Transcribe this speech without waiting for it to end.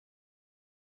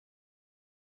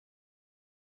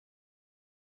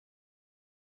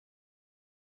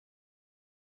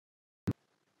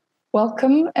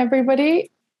Welcome,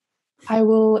 everybody. I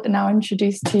will now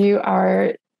introduce to you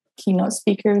our keynote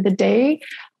speaker of the day,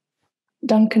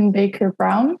 Duncan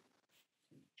Baker-Brown.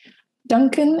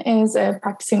 Duncan is a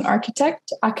practicing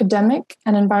architect, academic,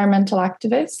 and environmental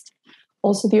activist,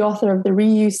 also the author of the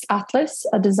Reuse Atlas,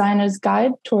 a designer's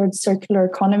guide towards circular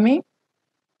economy.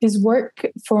 His work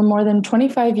for more than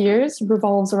 25 years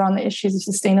revolves around the issues of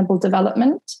sustainable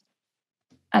development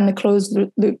and the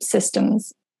closed-loop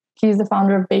systems. He is the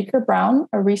founder of Baker-Brown,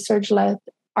 a research-led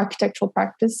architectural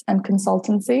practice and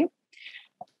consultancy.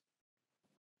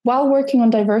 While working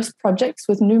on diverse projects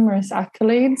with numerous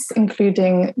accolades,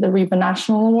 including the REBA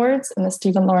National Awards and the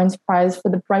Stephen Lawrence Prize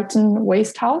for the Brighton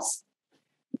Waste House,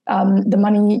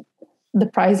 the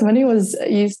prize money was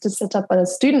used to set up a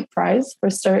student prize for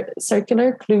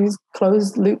circular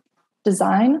closed-loop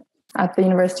design at the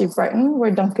University of Brighton,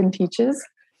 where Duncan teaches.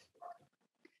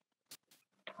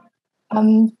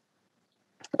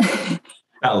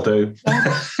 That'll do.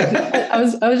 I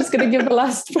was just going to give the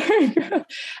last paragraph.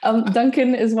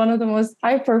 Duncan is one of the most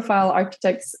high-profile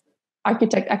architect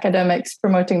academics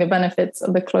promoting the benefits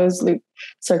of the closed-loop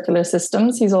circular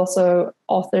systems. He's also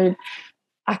authored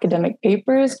academic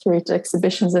papers, curated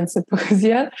exhibitions and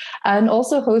symposia, and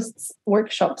also hosts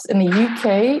workshops in the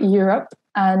UK, Europe,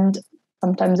 and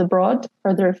sometimes abroad,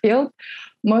 further afield.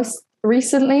 Most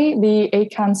recently, the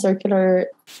ACAN Circular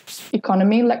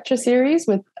Economy lecture series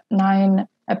with 9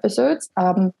 episodes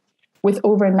with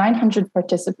over 900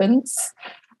 participants.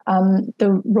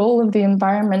 The role of the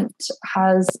environment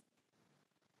has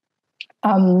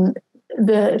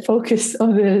the focus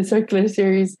of the circular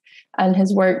series and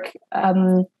his work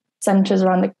centers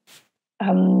around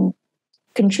the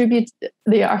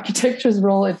architecture's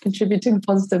role in contributing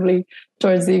positively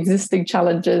towards the existing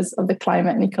challenges of the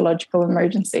climate and ecological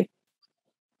emergency.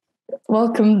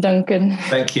 Welcome, Duncan.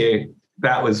 Thank you.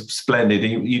 That was splendid.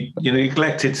 You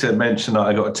neglected to mention that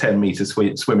I got a 10-meter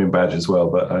swimming badge as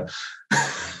well. But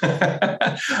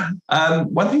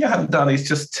one thing I haven't done is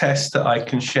just test that I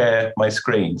can share my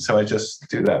screen. So I just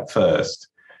do that first.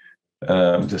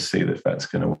 Just see if that's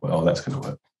going to work. Oh, that's going to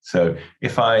work. So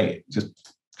if I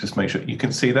just make sure you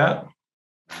can see that.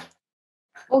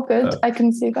 Oh, good. I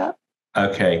can see that.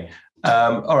 Okay.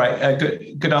 All right.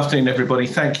 Good afternoon, everybody.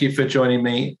 Thank you for joining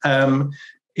me.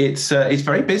 It's a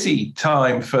very busy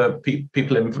time for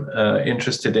people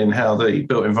interested in how the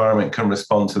built environment can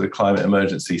respond to the climate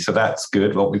emergency. So that's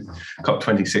good. Well, we've got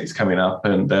COP26 coming up,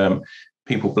 and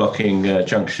people blocking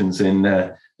junctions in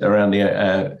around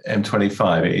the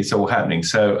M25. It's all happening.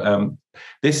 So I'm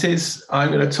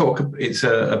going to talk. It's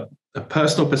a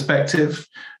personal perspective,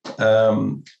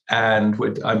 and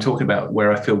I'm talking about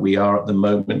where I feel we are at the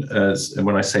moment. And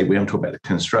when I say we, I'm talking about the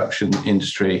construction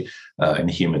industry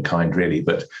and humankind, really.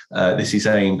 But this is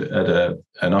aimed at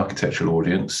an architectural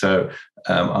audience. So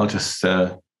I'll just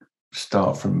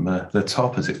start from the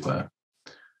top, as it were.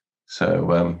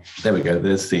 So there we go.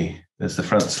 There's the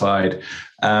front slide.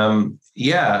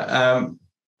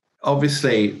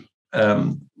 Obviously,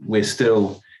 we're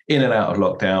still in and out of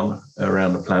lockdown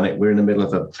around the planet. We're in the middle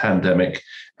of a pandemic.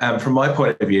 And from my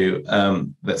point of view,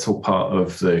 that's all part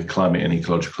of the climate and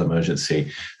ecological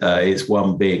emergency. It's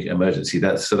one big emergency.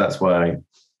 That's why I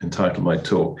entitled my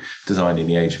talk, Designing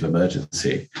the Age of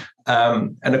Emergency.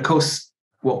 And of course,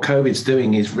 what COVID's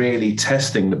doing is really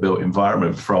testing the built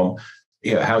environment from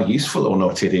how useful or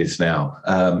not it is now.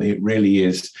 It really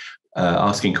is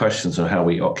asking questions on how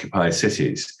we occupy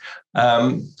cities.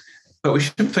 But we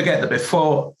shouldn't forget that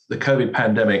before the COVID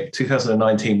pandemic,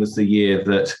 2019 was the year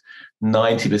that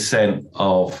 90%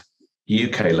 of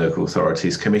UK local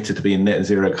authorities committed to being net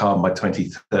zero carbon by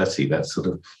 2030. That's sort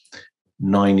of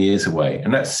 9 years away.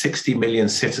 And that's 60 million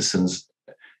citizens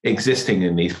existing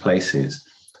in these places.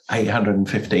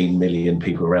 815 million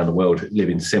people around the world live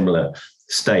in similar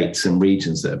states and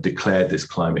regions that have declared this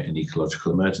climate and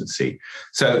ecological emergency.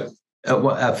 So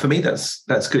for me,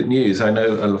 that's good news. I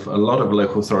know a lot of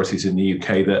local authorities in the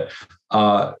UK that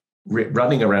are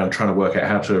running around trying to work out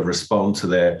how to respond to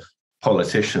their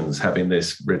politicians having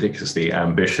this ridiculously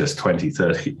ambitious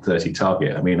 2030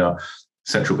 target. I mean, our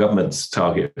central government's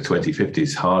target for 2050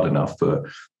 is hard enough for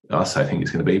us, I think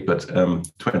it's going to be, but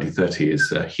 2030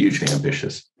 is hugely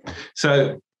ambitious.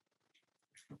 So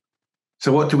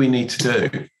what do we need to do?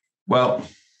 Well,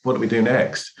 what do we do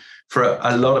next? For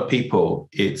a lot of people,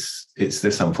 it's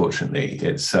this, unfortunately.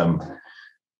 It's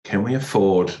can we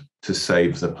afford to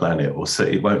save the planet? Or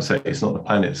say, it won't say it's not the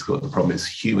planet that's got the problem, it's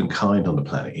humankind on the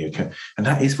planet. Okay? And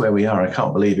that is where we are. I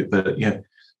can't believe it, but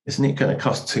isn't it going to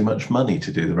cost too much money to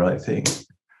do the right thing?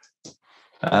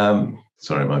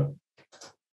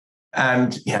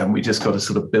 We just got to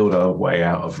sort of build our way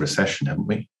out of recession, haven't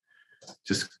we?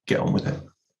 Just get on with it.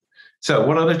 So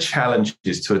what are the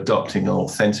challenges to adopting an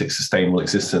authentic, sustainable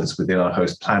existence within our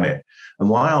host planet? And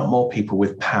why aren't more people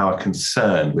with power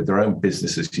concerned with their own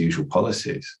business as usual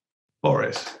policies,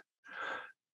 Boris?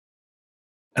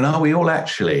 And are we all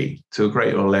actually, to a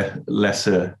greater or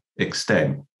lesser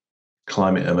extent,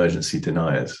 climate emergency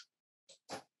deniers?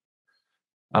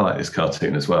 I like this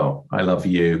cartoon as well. I love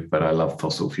you, but I love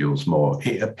fossil fuels more.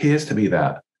 It appears to be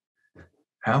that.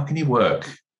 How can you work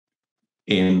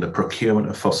in the procurement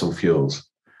of fossil fuels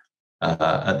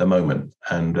at the moment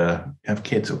and have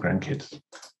kids or grandkids?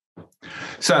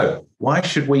 So why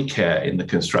should we care in the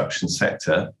construction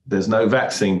sector? There's no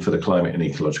vaccine for the climate and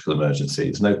ecological emergency.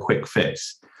 There's no quick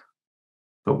fix.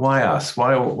 But why us?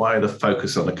 Why the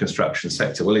focus on the construction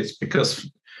sector? Well, it's because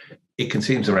it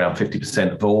consumes around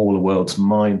 50% of all the world's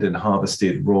mined and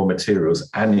harvested raw materials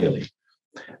annually.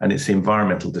 And it's the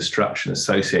environmental destruction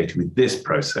associated with this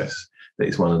process that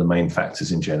is one of the main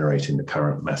factors in generating the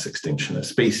current mass extinction of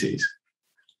species.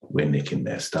 We're nicking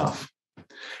their stuff.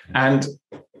 And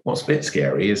what's a bit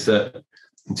scary is that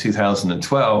in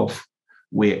 2012,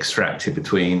 we extracted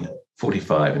between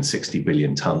 45 and 60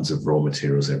 billion tons of raw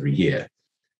materials every year.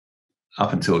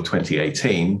 Up until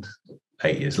 2018,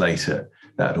 8 years later,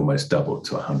 that had almost doubled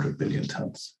to 100 billion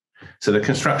tons. So the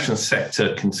construction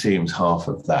sector consumes half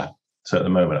of that. So at the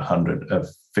moment,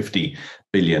 50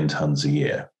 billion tons a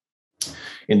year.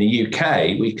 In the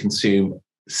UK, we consume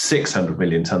 600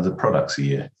 million tons of products a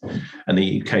year. And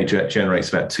the UK generates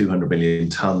about 200 million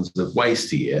tons of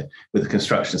waste a year, with the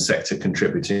construction sector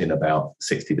contributing about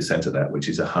 60% of that, which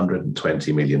is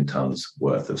 120 million tons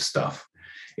worth of stuff.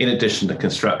 In addition, the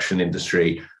construction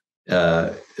industry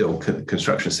or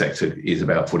construction sector is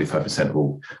about 45% of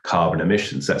all carbon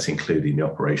emissions. That's including the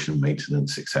operation,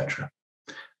 maintenance, etc.,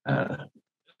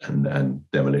 and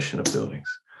demolition of buildings.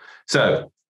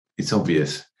 So it's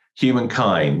obvious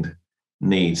humankind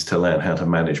needs to learn how to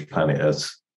manage planet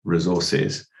Earth's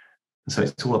resources. And so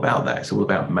it's all about that. It's all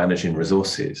about managing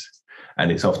resources.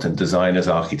 And it's often designers,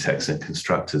 architects, and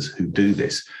constructors who do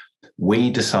this.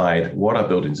 We decide what our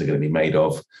buildings are going to be made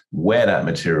of, where that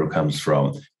material comes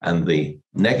from, and the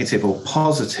negative or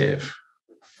positive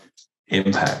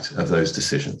impact of those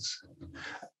decisions.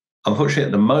 Unfortunately,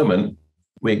 at the moment,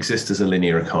 we exist as a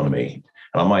linear economy.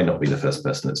 And I might not be the first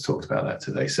person that's talked about that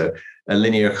today. So a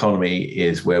linear economy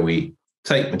is where we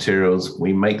take materials,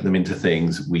 we make them into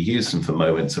things, we use them for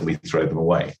moments, and we throw them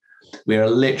away. We are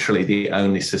literally the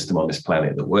only system on this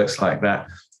planet that works like that.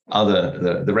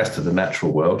 The rest of the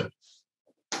natural world,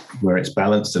 where it's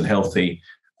balanced and healthy,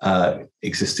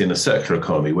 exists in a circular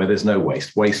economy where there's no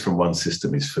waste. Waste from one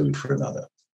system is food for another.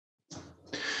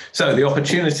 So the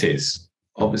opportunities,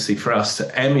 obviously, for us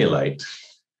to emulate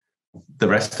the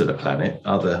rest of the planet,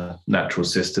 other natural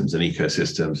systems and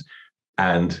ecosystems,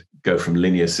 and go from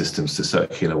linear systems to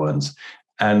circular ones.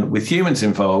 And with humans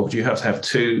involved, you have to have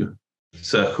two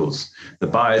circles. The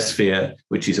biosphere,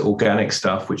 which is organic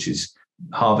stuff, which is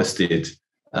harvested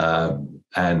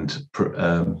and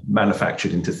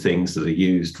manufactured into things that are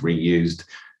used, reused,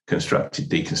 constructed,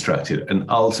 deconstructed. And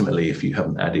ultimately, if you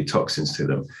haven't added toxins to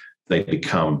them, they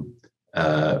become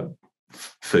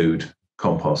food,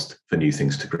 compost for new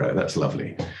things to grow. That's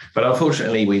lovely. But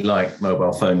unfortunately, we like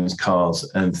mobile phones, cars,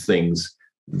 and things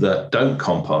that don't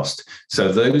compost.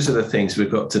 So those are the things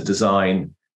we've got to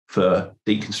design for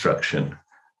deconstruction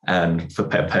and for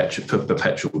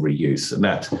perpetual reuse. And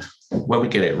that, when we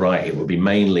get it right, it will be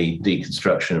mainly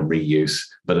deconstruction and reuse.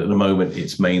 But at the moment,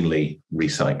 it's mainly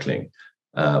recycling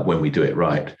when we do it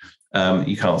right.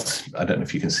 You can't, I don't know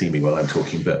if you can see me while I'm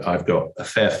talking, but I've got a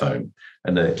Fairphone.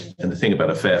 And the thing about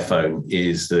a Fairphone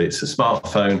is that it's a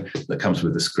smartphone that comes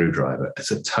with a screwdriver.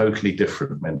 It's a totally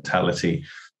different mentality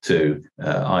to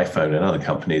iPhone and other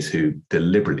companies who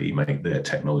deliberately make their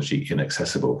technology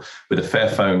inaccessible. With a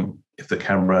Fairphone, if the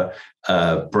camera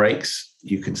breaks,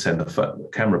 you can send the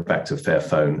camera back to a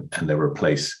Fairphone and they'll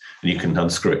replace, and you can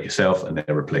unscrew it yourself and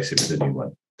they'll replace it with a new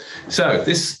one. So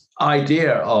this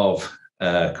idea of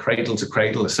cradle to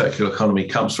cradle, a circular economy,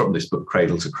 comes from this book,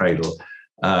 Cradle to Cradle,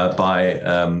 by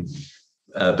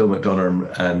Bill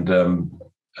McDonough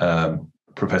and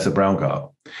Professor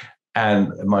Braungart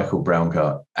and Michael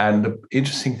Braungart. And the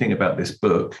interesting thing about this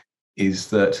book is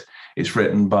that it's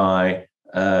written by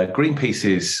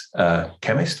Greenpeace's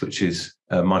chemist, which is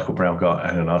Michael Braungart,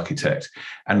 and an architect.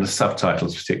 And the subtitle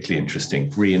is particularly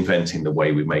interesting, Reinventing the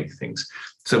Way We Make Things.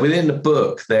 So within the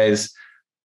book, there's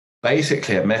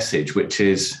basically a message, which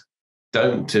is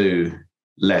don't do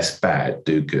less bad,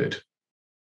 do good.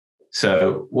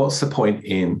 So what's the point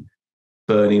in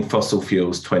burning fossil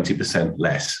fuels 20%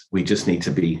 less? We just need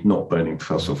to be not burning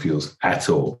fossil fuels at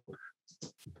all.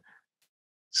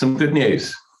 some good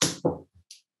news.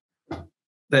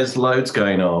 There's loads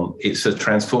going on. It's a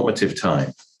transformative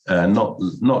time,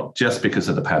 not just because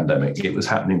of the pandemic. It was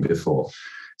happening before.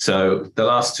 So the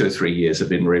last 2 or 3 years have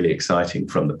been really exciting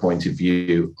from the point of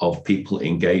view of people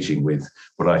engaging with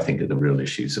what I think are the real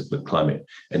issues of the climate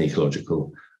and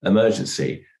ecological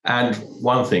emergency. And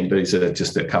one thing, these are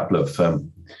just a couple of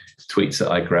tweets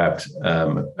that I grabbed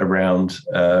around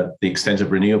the extent of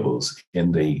renewables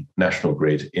in the national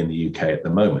grid in the UK at the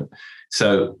moment.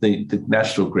 So the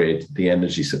national grid, the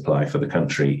energy supply for the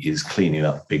country is cleaning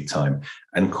up big time.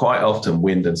 And quite often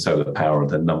wind and solar power are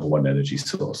the number one energy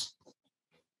source.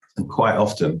 And quite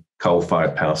often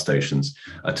coal-fired power stations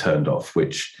are turned off,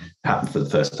 which happened for the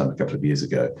first time a couple of years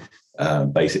ago.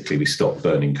 Basically, we stopped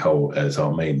burning coal as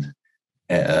our main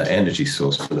energy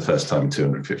source for the first time in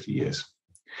 250 years.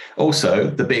 Also,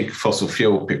 the big fossil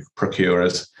fuel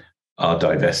procurers are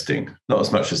divesting, not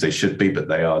as much as they should be, but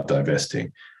they are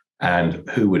divesting. And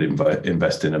who would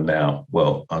invest in them now?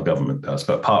 Well, our government does,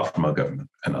 but apart from our government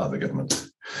and other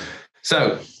governments.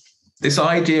 So this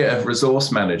idea of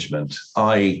resource management,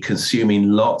 i.e. consuming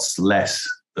lots less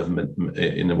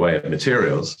in the way of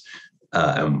materials,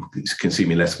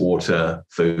 consuming less water,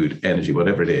 food, energy,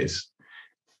 whatever it is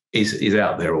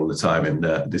out there all the time. And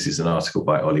this is an article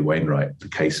by Ollie Wainwright, The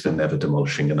Case for Never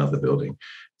Demolishing Another Building,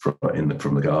 from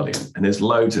The Guardian. And there's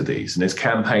loads of these. And there's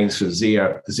campaigns for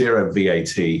zero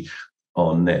VAT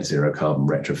on net zero carbon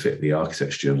retrofit. The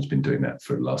Architects Journal has been doing that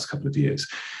for the last couple of years.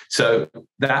 So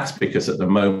that's because at the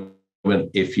moment,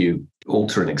 if you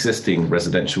alter an existing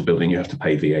residential building, you have to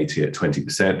pay VAT at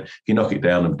 20%. If you knock it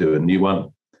down and do a new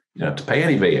one, you don't have to pay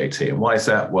any VAT. And why is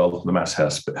that? Well, the mass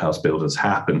house builders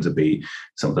happen to be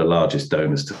some of the largest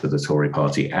donors to the Tory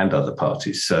party and other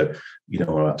parties. So you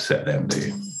don't want to upset them, do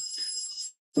you?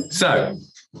 So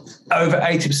over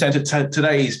 80% of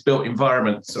today's built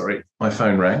environment, sorry, my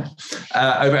phone rang.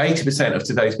 Over 80% of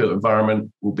today's built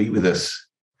environment will be with us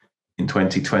in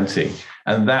 2020.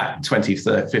 And that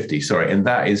 2050, sorry, and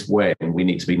that is when we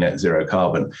need to be net zero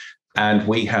carbon. And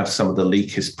we have some of the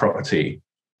leakiest property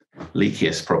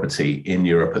in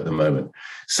Europe at the moment.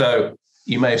 So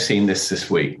you may have seen this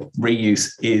week.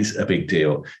 Reuse is a big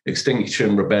deal.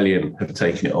 Extinction Rebellion have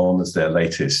taken it on as their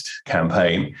latest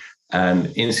campaign.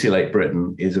 And Insulate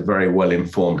Britain is a very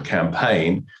well-informed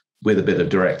campaign with a bit of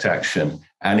direct action.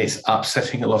 And it's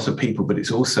upsetting a lot of people, but it's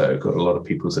also got a lot of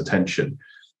people's attention.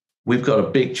 We've got a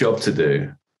big job to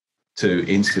do to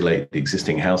insulate the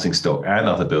existing housing stock and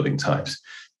other building types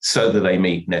so that they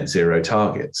meet net zero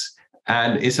targets.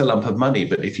 And it's a lump of money,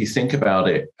 but if you think about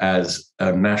it as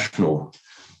a national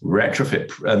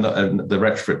retrofit, and the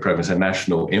retrofit program is a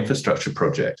national infrastructure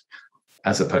project,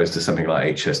 as opposed to something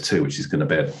like HS2, which is going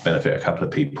to benefit a couple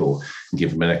of people and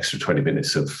give them an extra 20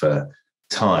 minutes of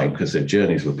time because their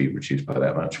journeys will be reduced by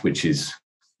that much, which is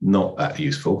not that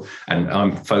useful. And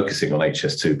I'm focusing on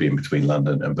HS2 being between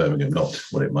London and Birmingham, not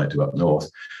what it might do up north.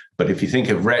 But if you think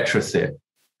of retrofit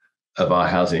of our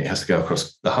housing, it has to go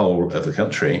across the whole of the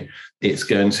country. It's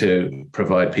going to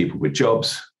provide people with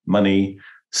jobs, money,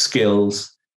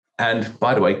 skills, and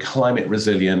by the way, climate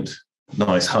resilient,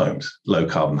 nice homes, low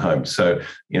carbon homes. So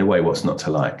in a way, what's not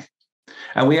to like?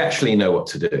 And we actually know what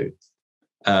to do.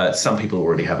 Some people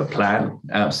already have a plan.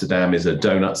 Amsterdam is a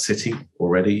donut city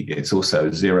already. It's also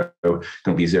going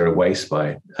to be zero waste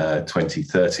by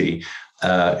 2030.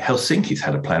 Helsinki's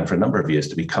had a plan for a number of years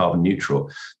to be carbon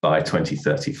neutral by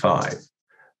 2035.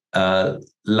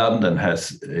 London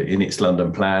has, in its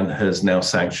London plan, has now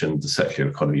sanctioned the circular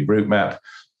economy route map.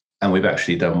 And we've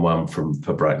actually done one for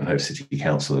Brighton Hove City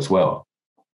Council as well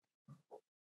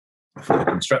for the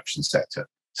construction sector.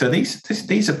 So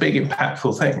these are big,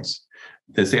 impactful things.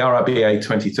 There's the RIBA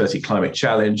 2030 Climate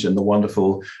Challenge and the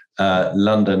wonderful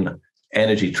London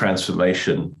Energy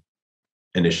Transformation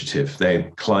Initiative,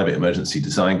 their Climate Emergency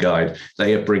Design Guide.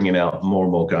 They are bringing out more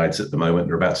and more guides at the moment.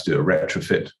 They're about to do a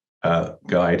retrofit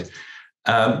guide.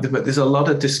 But there's a lot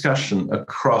of discussion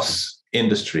across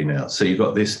industry now. So you've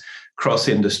got this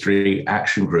cross-industry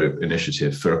action group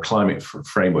initiative for a climate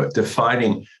framework,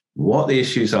 defining what the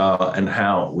issues are and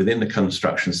how within the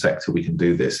construction sector we can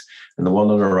do this. And the one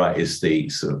on the right is the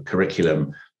sort of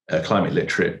curriculum, climate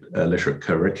literate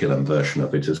curriculum version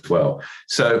of it as well.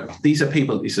 So these are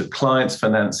people, these are clients,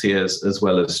 financiers, as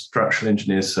well as structural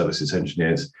engineers, services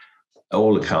engineers,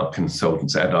 all account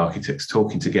consultants and architects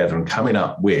talking together and coming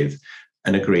up with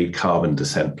an agreed carbon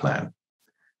descent plan.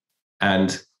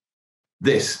 And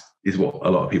this is what a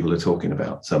lot of people are talking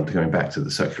about. So I'm going back to the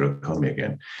circular economy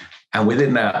again. And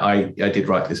within that, I did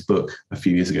write this book a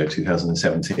few years ago,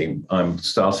 2017. I'm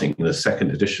starting the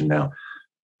second edition now.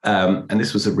 And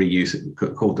this was a reuse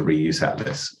called the Reuse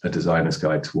Atlas, a designer's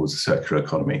guide towards a circular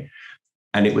economy.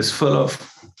 And it was full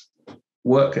of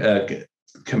work,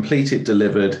 completed,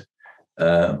 delivered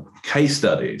case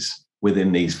studies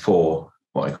within these 4,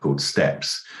 what I called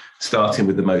steps, starting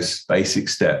with the most basic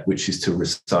step, which is to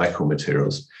recycle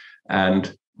materials.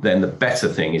 And then the better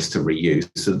thing is to reuse.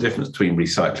 So the difference between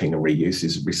recycling and reuse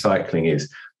is recycling is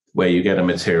where you get a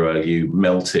material, you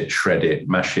melt it, shred it,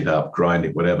 mash it up, grind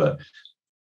it, whatever.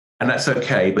 And that's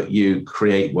okay, but you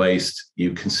create waste,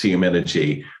 you consume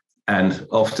energy, and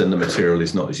often the material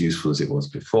is not as useful as it was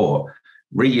before.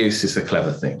 Reuse is a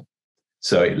clever thing.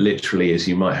 So it literally is,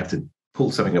 you might have to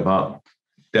pull something apart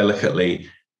delicately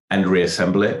and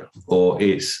reassemble it, or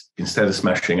it's, instead of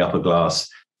smashing up a glass,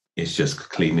 it's just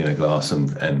cleaning a glass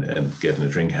and getting a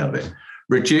drink out of it.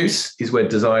 Reduce is where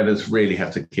designers really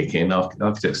have to kick in,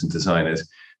 architects and designers.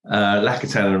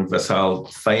 Lacatin and Vassal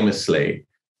famously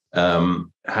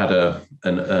had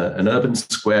an urban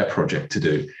square project to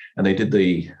do, and they did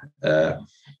the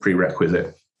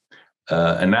prerequisite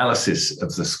analysis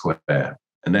of the square,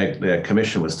 and their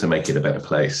commission was to make it a better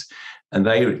place. And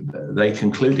they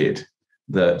concluded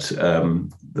that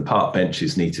the park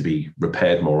benches need to be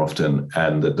repaired more often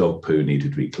and the dog poo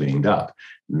needed to be cleaned up.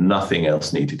 Nothing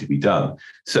else needed to be done.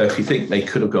 So if you think they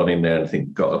could have gone in there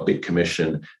and got a big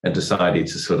commission and decided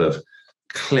to sort of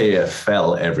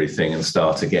fell everything and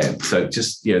start again. So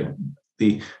just,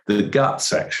 the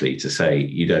guts actually to say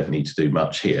you don't need to do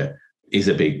much here is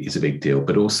a big deal.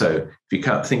 But also, if you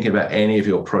can't think about any of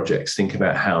your projects, think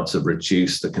about how to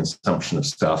reduce the consumption of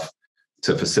stuff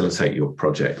to facilitate your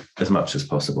project as much as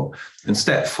possible. And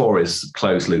step 4 is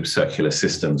closed loop circular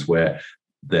systems, where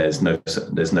there's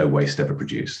no waste ever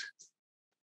produced.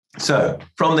 So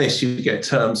from this, you get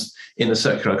terms in the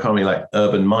circular economy like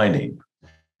urban mining,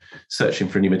 searching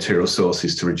for new material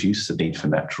sources to reduce the need for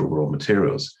natural raw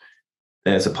materials.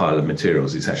 There's a pile of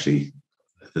materials. It's actually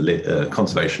the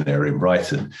conservation area in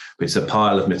Brighton, but it's a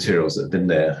pile of materials that have been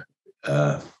there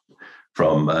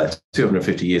from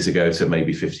 250 years ago to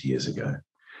maybe 50 years ago.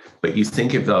 But you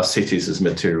think of our cities as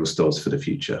material stores for the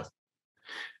future.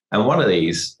 And one of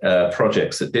these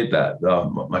projects that did that,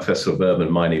 my first sort of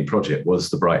urban mining project, was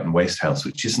the Brighton Waste House,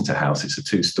 which isn't a house, it's a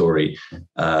 2-story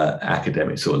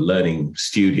academic sort of learning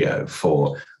studio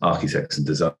for architects and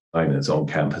designers on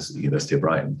campus at the University of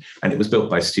Brighton. And it was built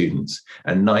by students.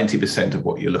 And 90% of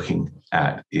what you're looking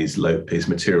at is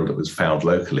material that was found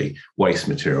locally, waste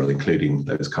material, including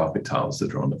those carpet tiles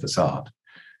that are on the facade.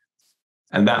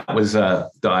 And that was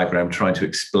a diagram trying to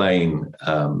explain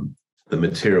the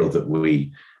material that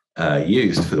we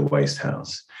used for the waste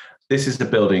house. This is the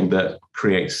building that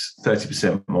creates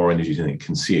 30% more energy than it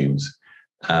consumes.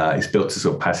 It's built to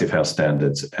sort of passive house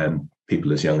standards, and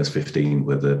people as young as 15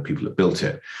 were the people that built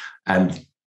it. And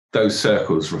those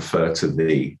circles refer to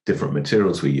the different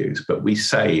materials we use, but we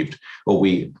saved, or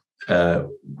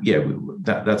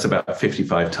that's about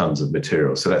 55 tons of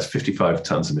material. So that's 55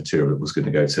 tons of material that was going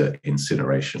to go to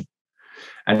incineration.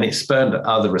 And it spurned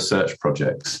other research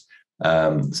projects,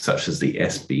 such as the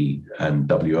SB and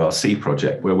WRC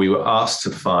project, where we were asked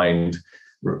to find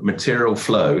material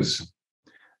flows,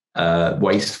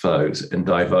 waste flows, and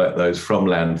divert those from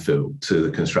landfill to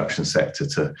the construction sector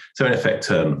to in effect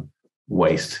turn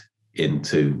waste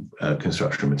into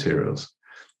construction materials.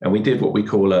 And we did what we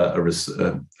call a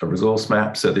resource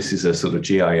map. So this is a sort of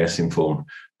GIS-informed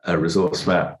resource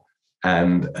map,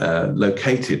 and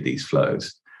located these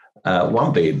flows.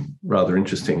 One being, rather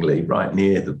interestingly, right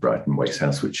near the Brighton Waste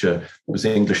House, which was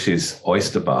English's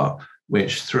oyster bar,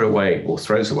 which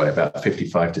throws away about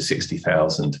 55 to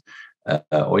 60,000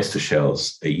 oyster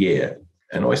shells a year.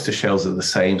 And oyster shells are the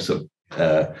same sort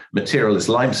of material as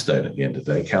limestone at the end of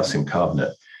the day, calcium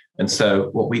carbonate. And so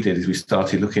what we did is we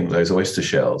started looking at those oyster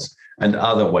shells and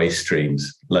other waste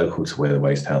streams local to where the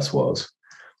waste house was.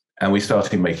 And we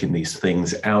started making these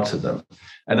things out of them.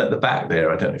 And at the back there,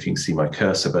 I don't know if you can see my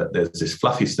cursor, but there's this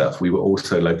fluffy stuff. We were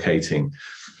also locating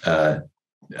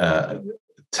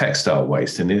textile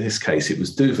waste. And in this case, it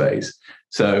was duvets.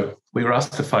 So we were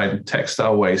asked to find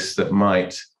textile waste that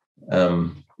might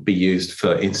be used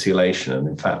for insulation. And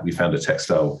in fact, we found a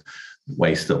textile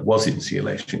waste that was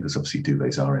insulation, because obviously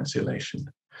duvets are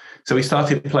insulation. So we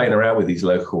started playing around with these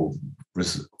local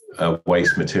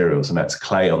waste materials, and that's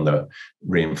clay on the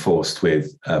reinforced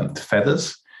with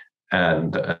feathers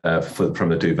and from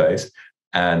the duvets,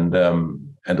 and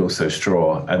also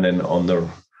straw. And then on the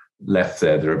left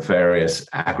there are various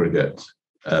aggregate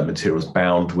materials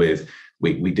bound with.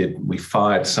 We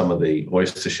fired some of the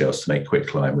oyster shells to make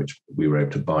quicklime, which we were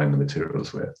able to bind the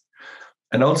materials with.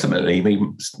 And ultimately,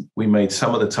 we made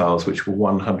some of the tiles which were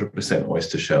 100%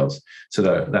 oyster shells.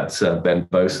 So that's Ben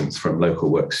Bosens from Local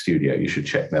Work Studio. You should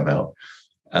check them out.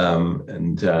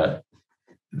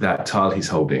 That tile he's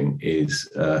holding is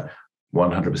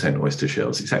 100% oyster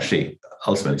shells. It's actually,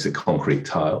 ultimately, it's a concrete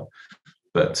tile,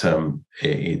 but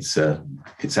its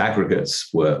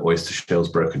aggregates were oyster shells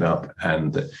broken up,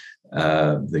 and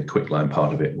the quicklime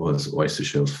part of it was oyster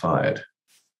shells fired.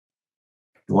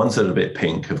 The ones that are a bit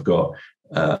pink have got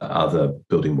other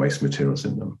building waste materials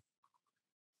in them.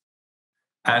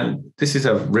 And this is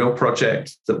a real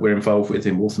project that we're involved with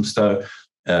in Walthamstow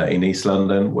in East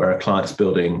London, where a client's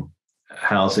building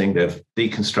housing. They've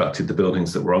deconstructed the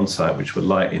buildings that were on site, which were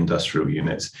light industrial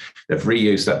units. They've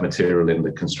reused that material in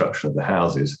the construction of the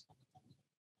houses.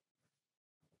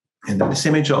 And this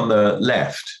image on the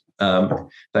left,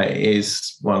 that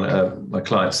is one, my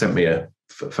client sent me a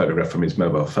photograph from his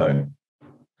mobile phone.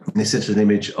 This is an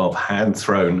image of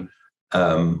hand-thrown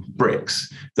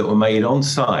bricks that were made on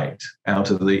site out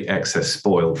of the excess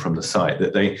spoil from the site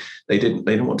that they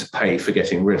didn't want to pay for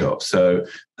getting rid of. So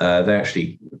they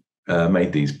actually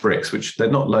made these bricks, which they're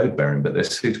not load-bearing, but they're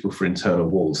suitable for internal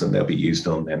walls, and they'll be used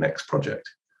on their next project.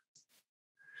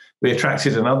 We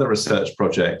attracted another research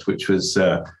project, which was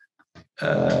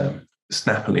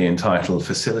snappily entitled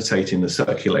Facilitating the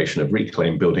Circulation of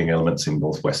Reclaimed Building Elements in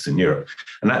Northwestern Europe.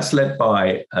 And that's led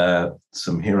by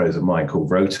some heroes of mine called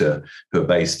Rota, who are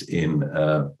based in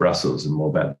Brussels, and more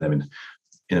about them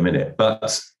in a minute.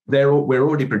 But we're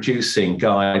already producing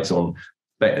guides on,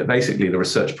 basically the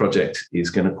research project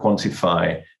is going to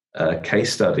quantify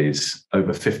case studies, over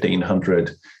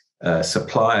 1,500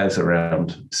 suppliers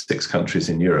around 6 countries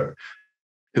in Europe,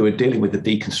 who are dealing with the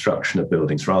deconstruction of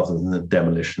buildings rather than the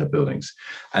demolition of buildings.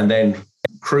 And then,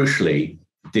 crucially,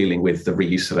 dealing with the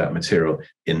reuse of that material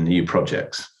in new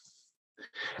projects.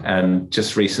 And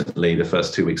just recently, the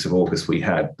first 2 weeks of August, we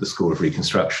had the School of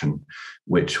Reconstruction,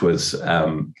 which was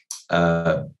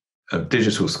a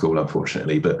digital school,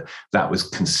 unfortunately, but that was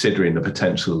considering the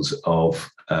potentials of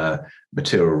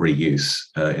material reuse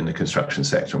in the construction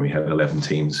sector. And we had 11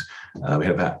 teams. We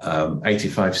had about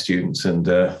 85 students, and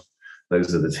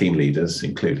those are the team leaders,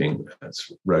 including, that's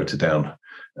Rota down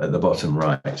at the bottom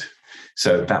right.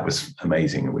 So that was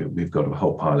amazing. We've got a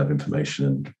whole pile of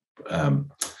information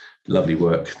and lovely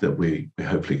work that we're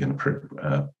hopefully going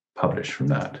to publish from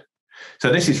that.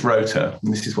 So this is Rota,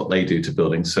 and this is what they do to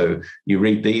buildings. So you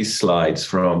read these slides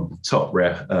from top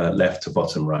left to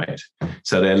bottom right.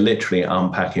 So they're literally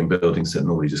unpacking buildings that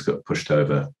normally just got pushed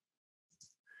over.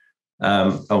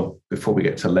 Before we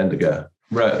get to Lendiger,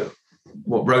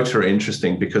 what Rota are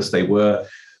interesting because they were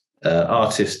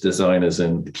artists, designers,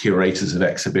 and curators of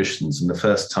exhibitions. And the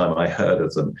first time I heard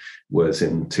of them was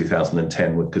in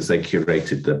 2010, because they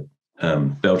curated the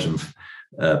Belgian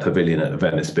pavilion at the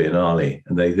Venice Biennale,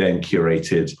 and they then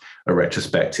curated a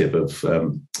retrospective of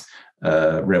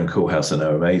Rem Koolhaas and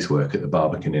OMA's work at the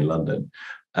Barbican in London.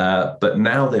 But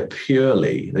now they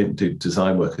don't do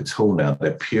design work at all now.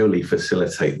 They purely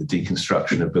facilitate the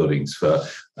deconstruction of buildings for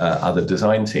other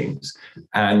design teams.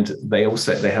 And they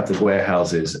have the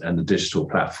warehouses and the digital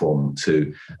platform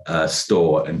to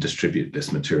store and distribute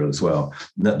this material as well.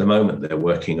 And at the moment, they're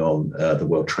working on the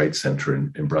World Trade Center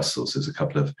in Brussels. There's a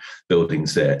couple of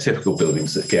buildings there, typical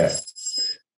buildings that get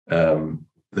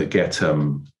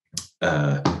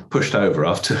pushed over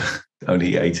after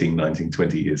only 18, 19,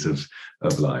 20 years of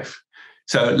life.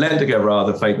 So Lendiger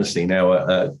rather famously now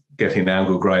are getting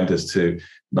angle grinders to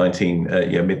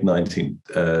mid-19th,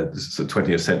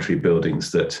 20th century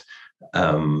buildings that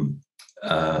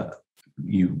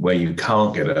where you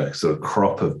can't get a sort of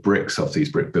crop of bricks off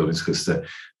these brick buildings because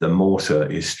the mortar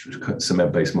is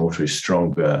cement-based mortar is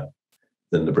stronger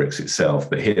than the bricks itself.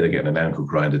 But here they're getting an angle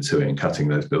grinder to it and cutting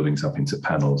those buildings up into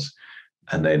panels,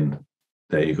 and then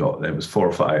there you go. There was 3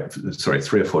 or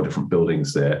 4 different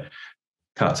buildings there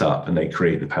cut up, and they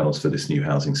create the panels for this new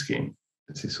housing scheme.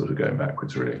 This is sort of going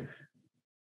backwards, really.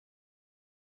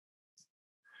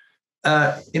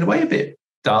 In a way, a bit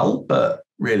dull, but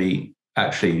really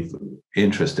actually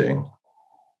interesting,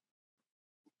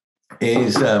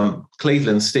 is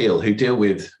Cleveland Steel, who deal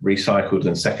with recycled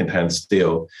and secondhand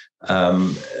steel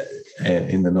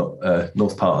in the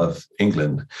north part of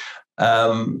England.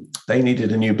 They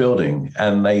needed a new building,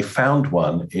 and they found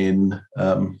one in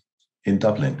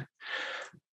Dublin,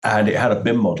 and it had a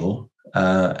BIM model,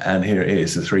 and here it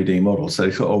is, the 3D model. So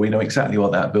they thought, we know exactly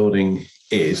what that building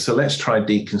is, so let's try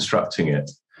deconstructing it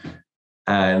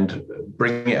and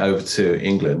bring it over to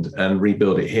England and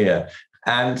rebuild it here.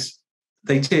 And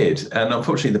they did, and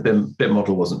unfortunately the BIM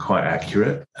model wasn't quite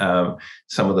accurate.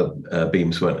 Some of the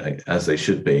beams weren't as they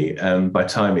should be, and by the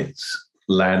time it's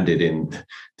landed in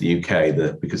the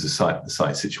UK, because of the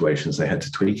site situations, they had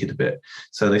to tweak it a bit.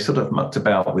 So they sort of mucked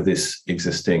about with this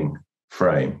existing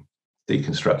frame,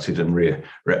 deconstructed and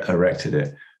erected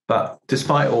it. But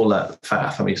despite all that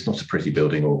faff, I mean, it's not a pretty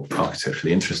building or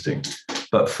architecturally interesting.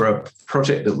 But for a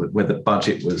project where the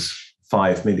budget was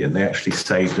 5 million, they actually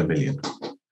saved 1 million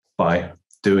by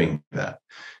doing that.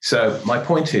 So my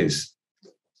point is,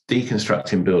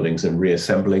 deconstructing buildings and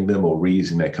reassembling them or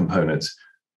reusing their components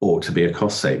ought to be a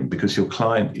cost saving, because your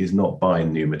client is not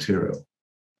buying new material.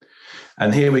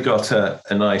 And here we got a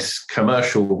nice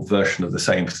commercial version of the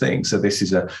same thing. So this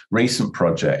is a recent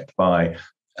project by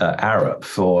Arup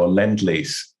for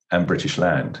Lend-Lease and British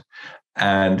Land.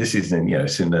 And this is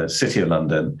it's in the City of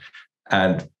London.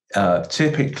 And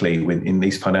typically in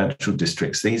these financial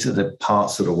districts, these are the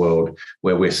parts of the world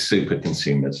where we're super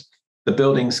consumers. The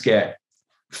buildings get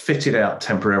fitted out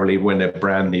temporarily when they're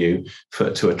brand new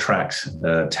to attract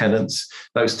tenants.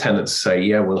 Those tenants say,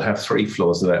 yeah, we'll have 3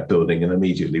 floors of that building, and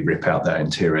immediately rip out that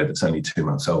interior that's only 2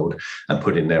 months old and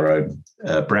put in their own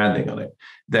branding on it.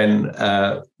 Then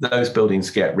those buildings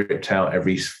get ripped out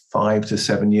every 5 to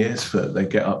 7 years, they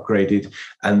get upgraded.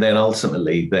 And then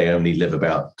ultimately they only live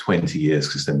about 20 years,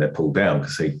 because then they're pulled down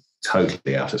because they're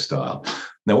totally out of style.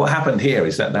 Now, what happened here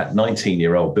is that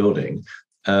 19-year-old building,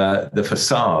 the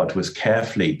facade was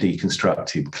carefully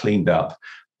deconstructed, cleaned up,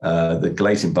 the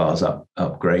glazing bars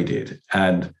upgraded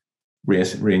and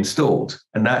reinstalled.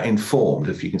 And that informed,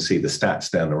 if you can see the stats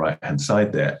down the right-hand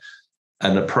side there,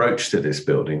 an approach to this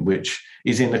building, which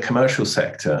is in the commercial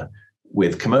sector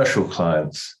with commercial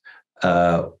clients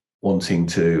wanting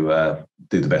to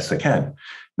do the best they can.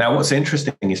 Now, what's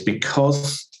interesting is,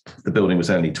 because the building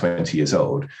was only 20 years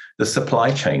old, the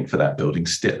supply chain for that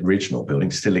original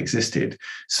building still existed.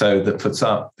 So the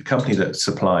company that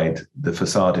supplied the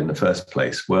facade in the first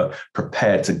place were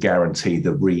prepared to guarantee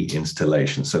the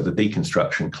reinstallation. So the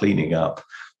deconstruction, cleaning up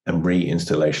and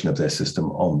reinstallation of their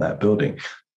system on that building.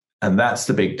 And that's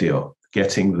the big deal,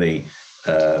 getting the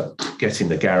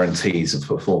guarantees of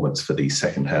performance for these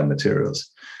second-hand materials.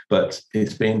 But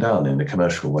it's being done in a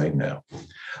commercial way now.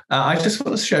 I just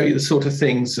want to show you the sort of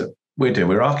things that we're doing.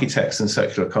 We're architects and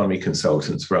circular economy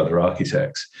consultants for other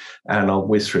architects. And I'll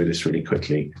whiz through this really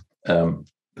quickly.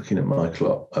 Looking at my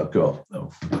clock, I've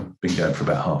been going for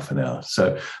about half an hour.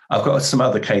 So I've got some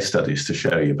other case studies to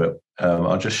show you, but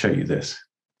I'll just show you this.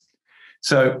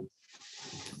 So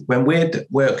when we're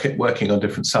working on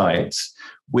different sites,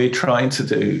 we're trying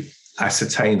to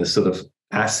ascertain the sort of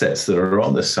assets that are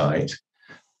on the site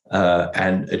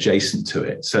and adjacent to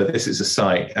it. So this is a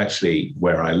site actually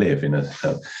where I live in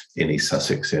East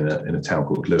Sussex in a town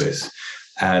called Lewes,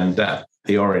 and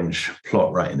the orange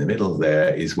plot right in the middle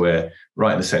there is where,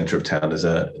 right in the centre of town, there's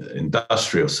an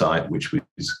industrial site which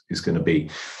is going to be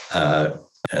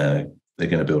they're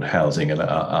going to build housing and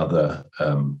other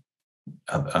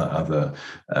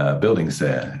buildings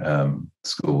there,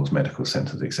 schools, medical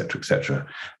centres, etc.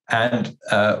 And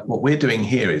what we're doing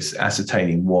here is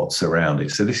ascertaining what's around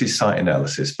it. So this is site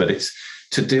analysis, but it's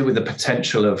to do with the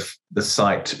potential of the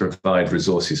site to provide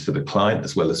resources for the client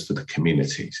as well as for the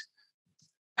communities.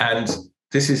 And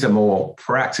this is a more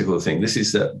practical thing. This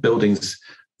is the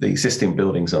existing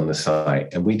buildings on the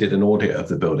site. And we did an audit of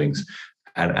the buildings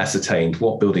and ascertained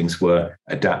what buildings were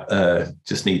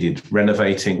just needed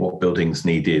renovating, what buildings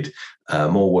needed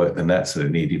more work than that, so they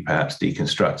needed perhaps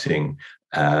deconstructing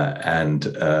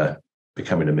and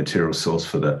becoming a material source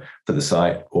for the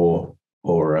site, or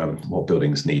what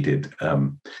buildings needed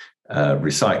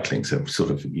recycling. So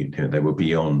sort of they were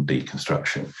beyond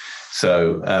deconstruction.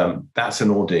 So that's an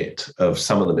audit of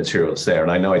some of the materials there.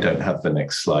 And I know I don't have the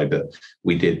next slide that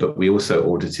we did, but we also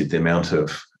audited the amount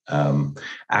of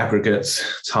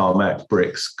aggregates, tarmac,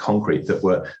 bricks, concrete that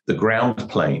were the ground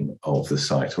plane of the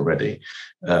site already.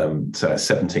 So that's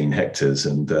 17 hectares,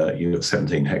 and you've got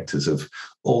 17 hectares of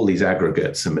all these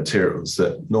aggregates and materials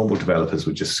that normal developers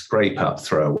would just scrape up,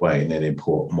 throw away, and then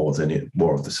import more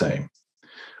of the same.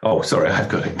 Oh, sorry, I've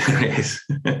got it. There it is.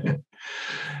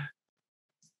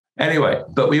 Anyway,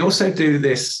 but we also do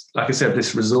this, like I said,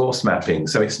 this resource mapping.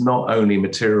 So it's not only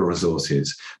material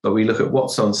resources, but we look at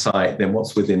what's on site, then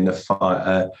what's within a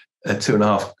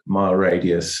 2.5 mile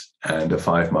radius and a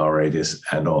 5 mile radius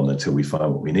and on until we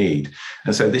find what we need.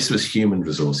 And so this was human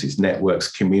resources,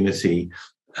 networks, community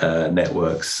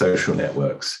networks, social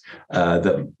networks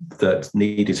that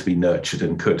needed to be nurtured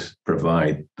and could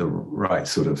provide the right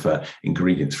sort of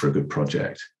ingredients for a good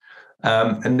project.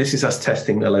 And this is us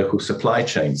testing the local supply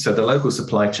chain. So the local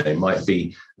supply chain might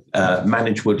be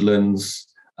managed woodlands.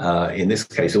 In this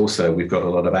case, also, we've got a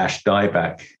lot of ash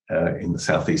dieback in the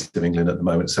southeast of England at the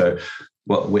moment. So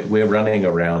well, we're running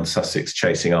around Sussex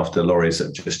chasing after lorries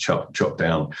that just chop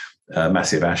down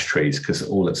massive ash trees, because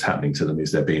all that's happening to them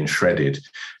is they're being shredded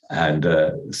and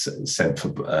sent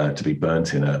to be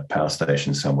burnt in a power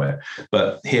station somewhere.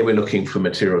 But here we're looking for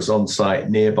materials on site,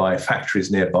 nearby,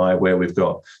 factories nearby, where we've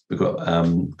got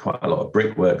quite a lot of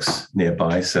brickworks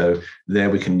nearby. So there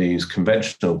we can use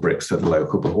conventional bricks that are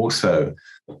local, but also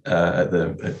at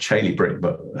the Chaley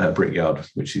brickyard,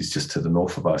 which is just to the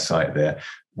north of our site there,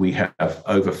 we have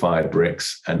overfired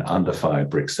bricks and underfired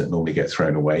bricks that normally get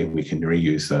thrown away. We can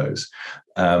reuse those.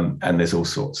 And there's all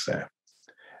sorts there.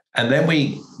 And then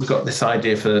we got this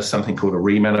idea for something called a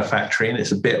remanufacturing.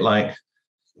 It's a bit like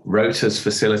Rota's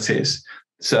facilities.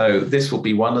 So this will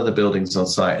be one of the buildings on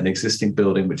site, an existing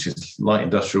building, which is light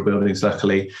industrial buildings,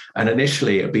 luckily. And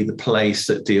initially, it'll be the place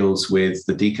that deals with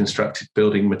the deconstructed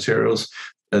building materials,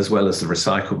 as well as the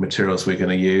recycled materials we're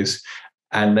going to use.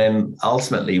 And then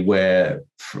ultimately, where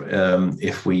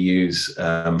if we use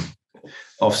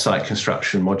off-site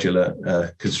construction,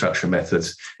 modular construction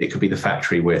methods, it could be the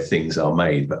factory where things are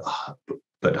made,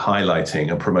 but highlighting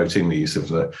and promoting the use of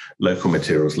the local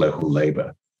materials, local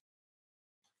labor.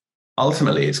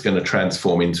 Ultimately, it's going to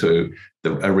transform into a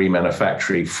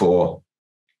remanufacturing for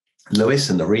Lewis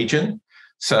and the region.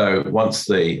 So once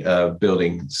the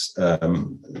building's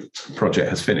project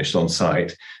has finished on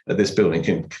site, this building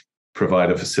can provide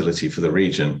a facility for the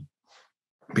region.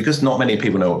 Because not many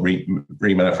people know what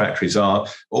remanufactories are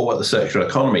or what the circular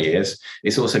economy is,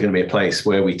 it's also going to be a place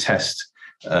where we test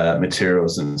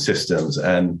materials and systems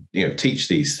and teach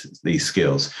these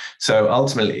skills. So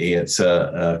ultimately, it's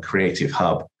a creative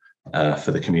hub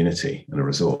for the community and a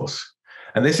resource.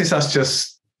 And this is us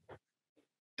just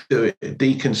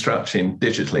deconstructing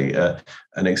digitally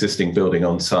an existing building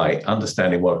on site,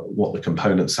 understanding what the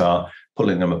components are,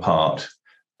 pulling them apart,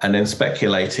 and then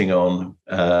speculating on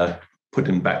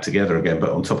putting them back together again, but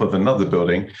on top of another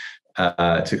building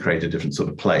to create a different sort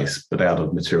of place, but out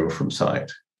of material from site.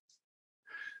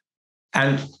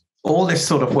 And all this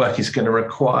sort of work is going to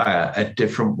require a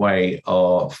different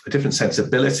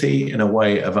sensibility and a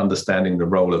way of understanding the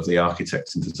role of the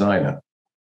architect and designer.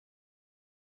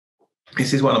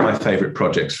 This is one of my favorite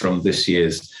projects from this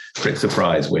year's Pritzer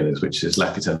Prize winners, which is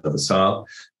L'Aquitaine of Assal.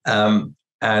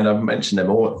 And I've mentioned them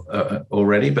all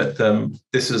already, but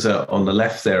this is on the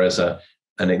left there as an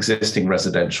existing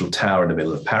residential tower in the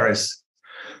middle of Paris.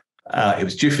 It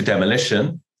was due for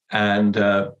demolition, and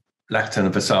L'Aquitaine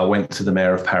of Assal went to the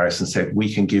mayor of Paris and said,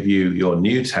 we can give you your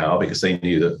new tower, because they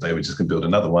knew that they were just going to build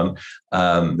another one.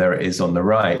 There it is on the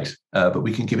right, but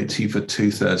we can give it to you for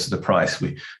 2/3 of the price,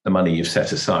 the money you've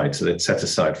set aside. So they'd set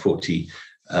aside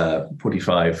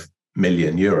 45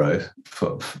 million euros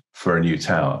for a new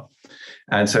tower.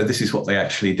 And so this is what they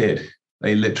actually did.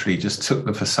 They literally just took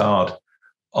the facade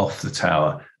off the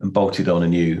tower and bolted on a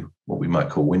new, what we might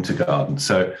call winter garden.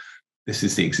 So this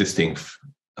is the existing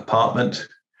apartment.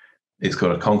 It's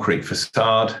got a concrete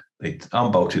facade. They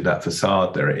unbolted that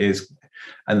facade. There it is.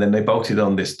 And then they bolted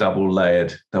on this new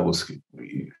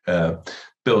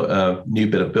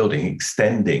bit of building,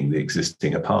 extending the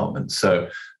existing apartment. So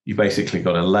you basically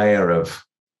got a layer of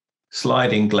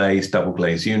sliding glaze, double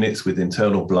glaze units with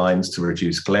internal blinds to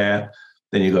reduce glare.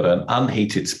 Then you've got an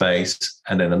unheated space,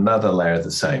 and then another layer of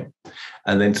the same.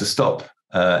 And then to stop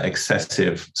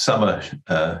excessive summer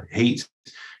heat,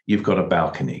 you've got a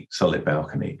balcony, solid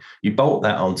balcony. You bolt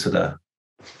that onto the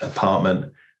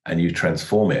apartment and you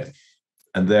transform it.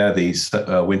 And there are these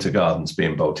winter gardens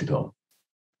being bolted on.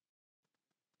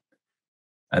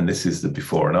 And this is the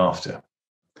before and after.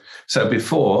 So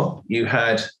before, you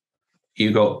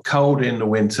got cold in the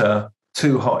winter,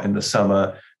 too hot in the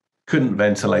summer, couldn't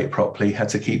ventilate properly, had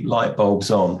to keep light bulbs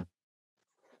on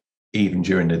even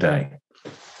during the day.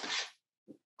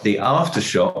 The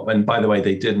aftershock, and by the way,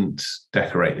 they didn't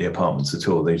decorate the apartments at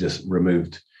all. They just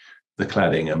removed the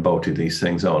cladding and bolted these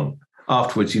things on.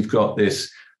 Afterwards, you've got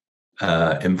this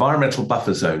environmental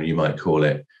buffer zone, you might call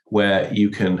it, where you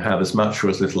can have as much or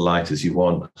as little light as you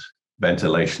want.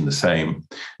 Ventilation, the same,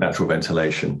 natural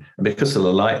ventilation. And because of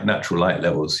the natural light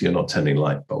levels, you're not turning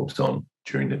light bulbs on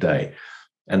during the day.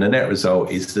 And the net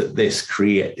result is that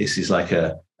this is like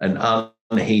an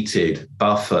unheated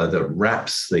buffer that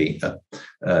wraps the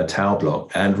tower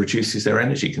block and reduces their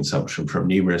energy consumption from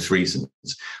numerous reasons.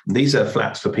 And these are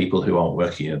flats for people who aren't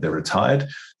working, they're retired.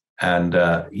 And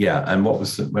and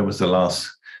when was the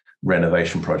last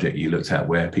renovation project you looked at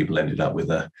where people ended up with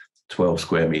 12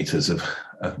 square meters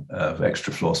of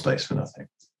extra floor space for nothing?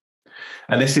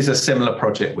 And this is a similar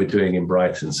project we're doing in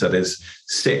Brighton. So there's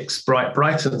 6.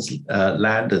 Brighton's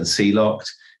land and sea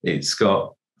locked. It's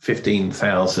got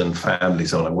 15,000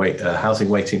 families on a housing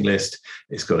waiting list.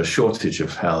 It's got a shortage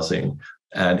of housing.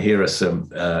 And here are some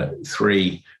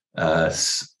 3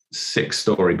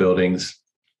 6-story buildings,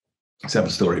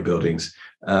 7-story buildings,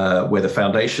 where the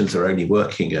foundations are only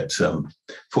working at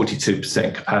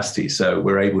 42% capacity. So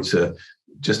we're able to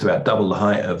just about double the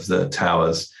height of the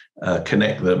towers,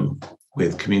 connect them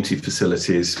with community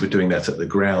facilities. We're doing that at the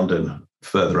ground and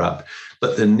further up.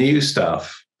 But the new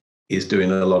stuff is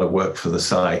doing a lot of work for the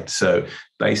site. So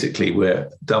basically, we're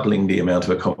doubling the amount of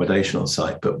accommodation on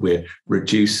site, but we're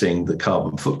reducing the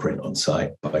carbon footprint on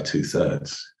site by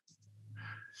 2/3.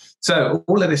 So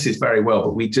all of this is very well,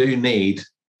 but we do need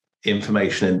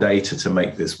information and data to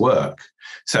make this work.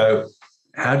 So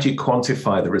how do you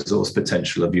quantify the resource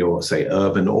potential of your, say,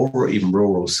 urban or even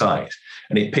rural site?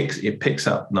 And it picks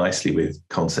up nicely with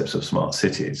concepts of smart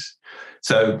cities.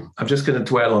 So I'm just going to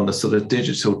dwell on the sort of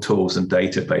digital tools and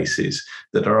databases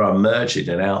that are emerging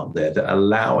and out there that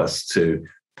allow us to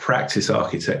practice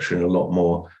architecture in a lot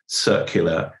more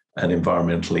circular and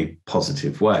environmentally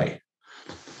positive way.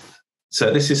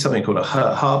 So this is something called a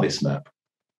harvest map.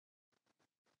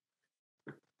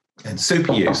 And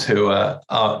Superuse, who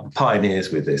are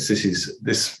pioneers with this,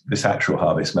 this actual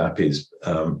harvest map is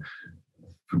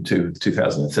from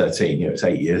 2013. It's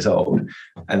 8 years old,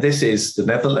 and this is the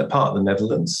part of the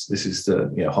Netherlands. This is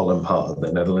the Holland part of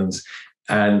the Netherlands,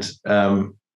 and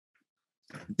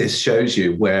this shows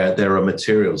you where there are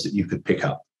materials that you could pick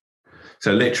up.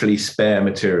 So literally spare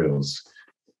materials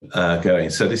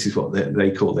going. So this is what they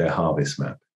call their harvest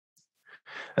map.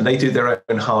 And they do their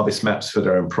own harvest maps for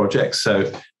their own projects.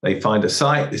 So they find a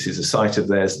site. This is a site of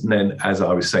theirs. And then, as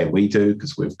I was saying, we do,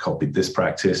 because we've copied this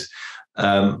practice,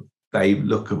 they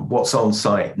look at what's on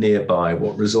site nearby,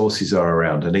 what resources are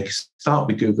around. And they start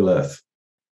with Google Earth.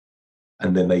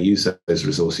 And then they use those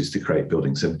resources to create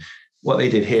buildings. And what they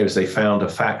did here is they found a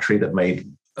factory that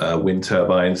made wind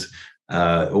turbines,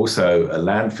 also a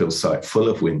landfill site full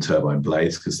of wind turbine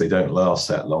blades, because they don't last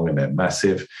that long and they're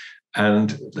massive.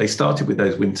 And they started with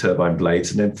those wind turbine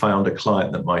blades and then found a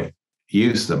client that might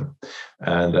use them.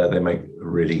 And they make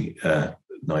really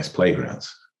nice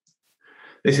playgrounds.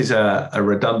 This is a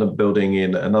redundant building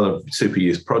in another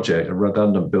Superuse project, a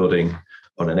redundant building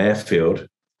on an airfield.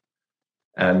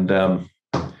 And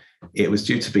it was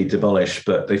due to be demolished,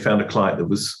 but they found a client that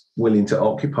was willing to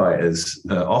occupy it as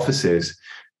offices.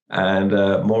 And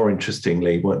more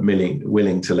interestingly,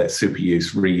 willing to let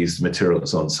Superuse reuse the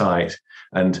materials on site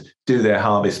and do their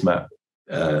harvest map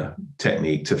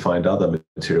technique to find other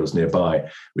materials nearby,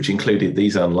 which included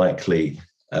these unlikely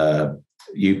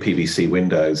UPVC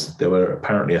windows. There were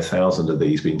apparently 1,000 of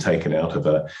these being taken out of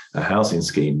a housing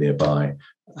scheme nearby.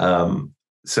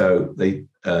 So they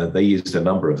used a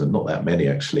number of them, not that many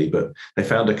actually, but they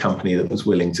found a company that was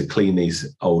willing to clean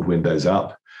these old windows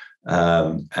up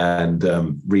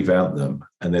and revamp them,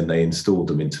 and then they installed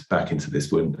them back into this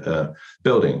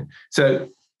building. So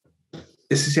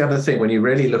this is the other thing when you're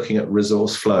really looking at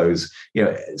resource flows.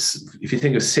 If you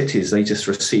think of cities, they just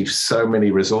receive so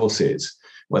many resources,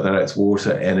 whether it's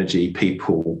water, energy,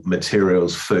 people,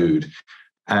 materials, food.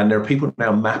 And there are people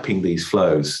now mapping these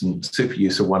flows, and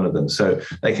Superuse are one of them. So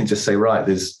they can just say, right,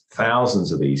 there's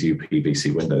thousands of these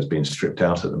UPVC windows being stripped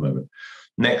out at the moment.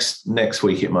 Next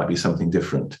week, it might be something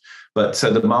different. But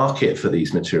so the market for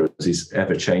these materials is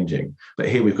ever changing. But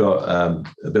here we've got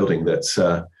a building that's,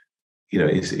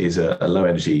 is a low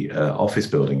energy office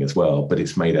building as well, but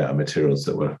it's made out of materials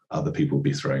that other people would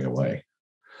be throwing away.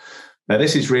 Now,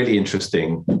 this is really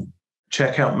interesting.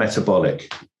 Check out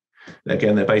Metabolic.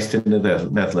 Again, they're based in the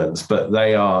Netherlands, but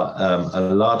they are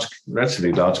a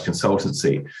relatively large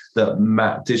consultancy that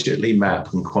digitally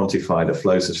map and quantify the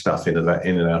flows of stuff in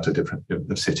and out of different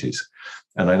cities.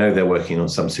 And I know they're working on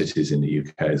some cities in the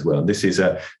UK as well. This is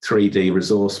a 3D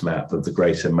resource map of the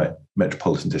greater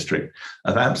metropolitan district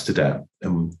of Amsterdam.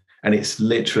 And it's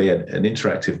literally an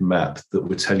interactive map that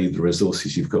will tell you the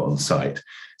resources you've got on site.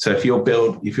 So if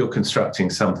you're constructing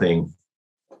something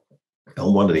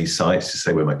on one of these sites, to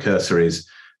say where my cursor is,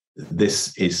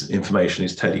 information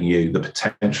is telling you the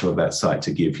potential of that site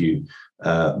to give you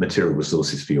material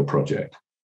resources for your project.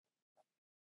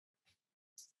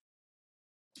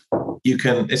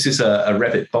 This is a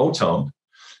Revit bolt-on.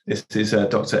 This is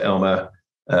Dr. Elma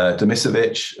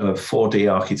Domicevic of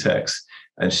 4D Architects,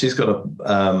 and she's got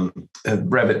a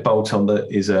Revit bolt-on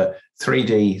that is a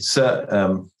 3D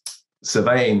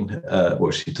surveying.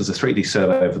 She does a 3D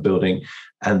survey of the building,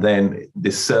 and then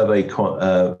this survey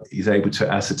is able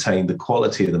to ascertain the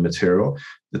quality of the material,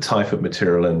 the type of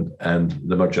material, and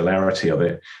the modularity of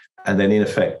it, and then in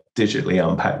effect digitally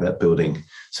unpack that building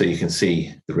so you can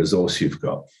see the resource you've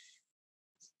got.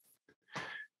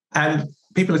 And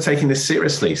people are taking this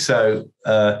seriously. So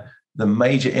the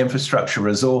major infrastructure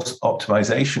resource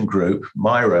optimization group,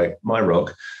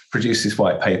 MIROG, produced this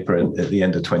white paper at the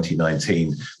end of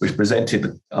 2019, which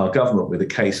presented our government with a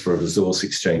case for a resource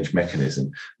exchange mechanism.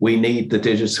 We need the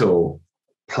digital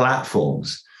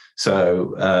platforms.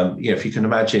 So, if you can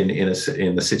imagine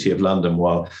in the city of London,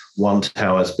 while one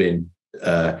tower has been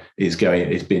is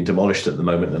being demolished at the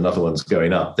moment, another one's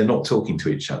going up. They're not talking to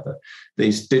each other.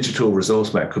 These digital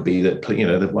resource map could be that,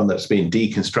 the one that's being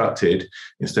deconstructed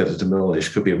instead of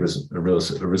demolished could be a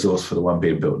resource for the one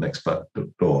being built next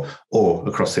door or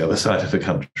across the other side of the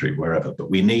country, wherever. But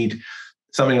we need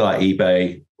something like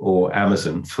eBay or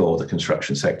Amazon for the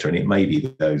construction sector, and it may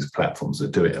be those platforms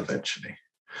that do it eventually.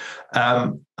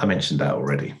 I mentioned that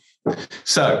already.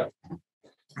 So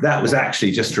that was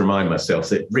actually just to remind myself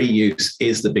that reuse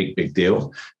is the big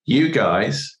deal. You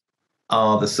guys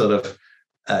are the sort of,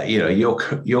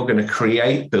 you're going to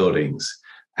create buildings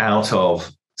out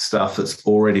of stuff that's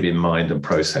already been mined and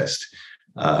processed.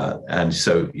 And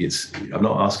so I'm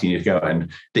not asking you to go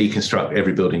and deconstruct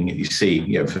every building that you see.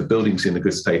 If a building's in a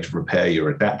good state of repair, you're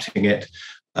adapting it.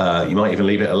 You might even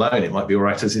leave it alone. It might be all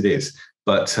right as it is.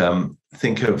 But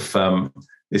think of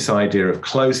this idea of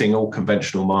closing all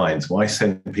conventional mines. Why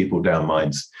send people down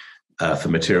mines for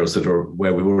materials that are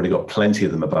where we've already got plenty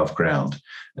of them above ground?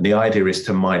 And the idea is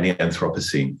to mine the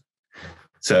Anthropocene.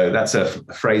 So that's a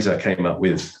phrase I came up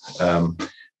with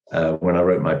when I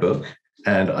wrote my book.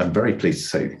 And I'm very pleased to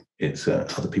say it's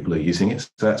other people are using it. So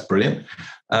that's brilliant.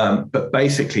 But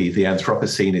basically, the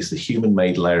Anthropocene is the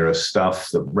human-made layer of stuff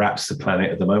that wraps the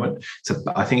planet at the moment. So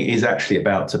I think it is actually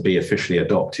about to be officially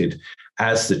adopted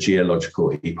as the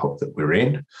geological epoch that we're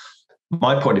in.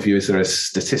 My point of view is there are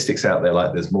statistics out there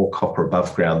like there's more copper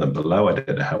above ground than below. I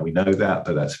don't know how we know that,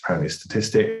 but that's apparently a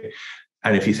statistic.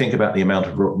 And if you think about the amount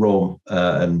of raw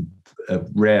and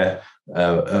rare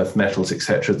earth metals,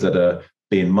 etc., that are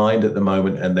being mined at the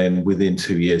moment, and then within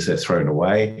 2 years they're thrown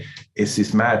away, it's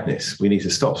this madness. We need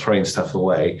to stop throwing stuff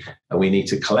away, and we need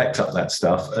to collect up that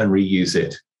stuff and reuse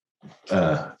it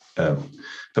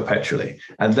perpetually.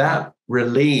 And that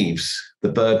relieves the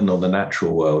burden on the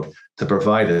natural world to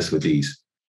provide us with these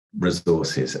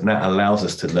resources, and that allows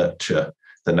us to nurture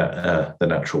the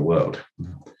natural world.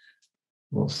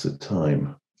 What's the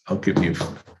time? I'll give you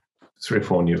 3 or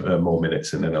 4 more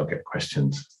minutes, and then I'll get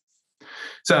questions.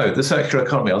 So the circular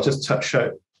economy, I'll just talk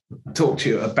to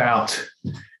you about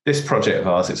this project of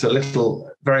ours. It's a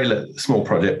very small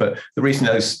project, but the reason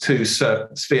those 2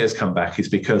 spheres come back is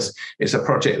because it's a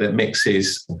project that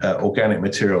mixes organic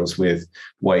materials with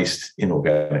waste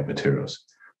inorganic materials.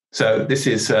 So this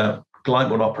is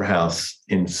Glyndebourne Opera House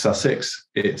in Sussex.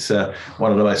 It's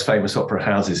one of the most famous opera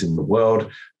houses in the world.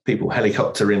 People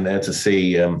helicopter in there to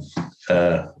see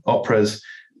operas.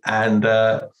 And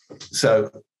so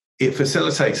it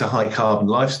facilitates a high carbon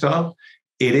lifestyle.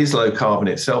 It is low carbon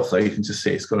itself, though. You can just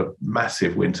see it's got a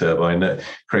massive wind turbine that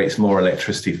creates more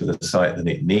electricity for the site than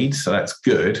it needs. So that's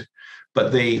good.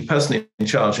 But the person in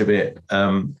charge of it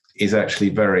is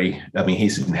actually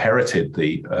he's inherited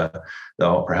the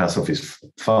opera house of his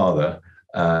father,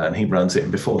 and he runs it.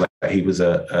 And before that, he was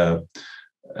a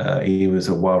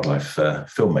wildlife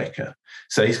filmmaker.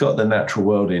 So he's got the natural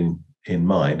world in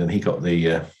mind, and he got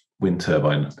the wind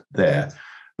turbine there.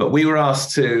 But we were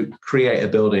asked to create a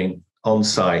building on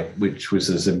site which was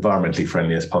as environmentally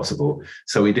friendly as possible.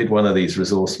 So we did one of these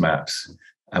resource maps,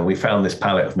 and we found this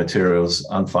palette of materials: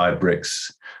 unfired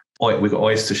bricks. We got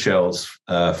oyster shells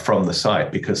from the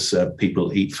site because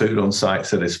people eat food on site,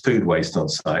 so there's food waste on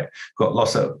site. Got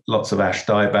lots of ash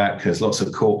dieback. There's lots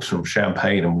of corks from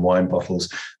champagne and wine bottles.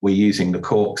 We're using the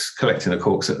corks, collecting the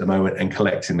corks at the moment, and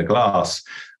collecting the glass,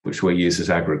 which we use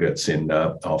as aggregates in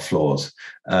our floors.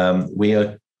 We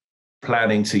are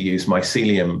planning to use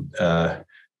mycelium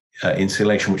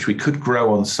insulation, which we could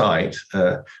grow on site.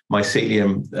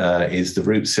 Mycelium is the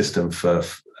root system for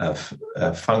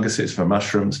funguses, for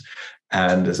mushrooms,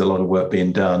 and there's a lot of work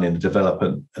being done in the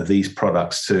development of these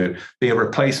products to be a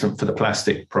replacement for the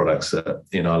plastic products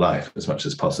in our life as much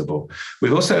as possible.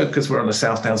 We've also, because we're on the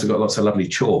South Downs, we've got lots of lovely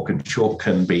chalk, and chalk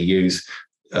can be used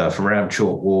from around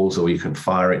chalk walls, or you can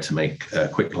fire it to make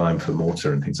quicklime for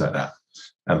mortar and things like that,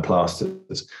 and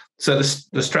plasters. So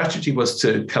the strategy was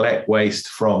to collect waste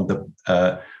from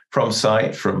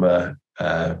site, from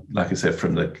like I said,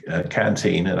 from the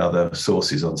canteen and other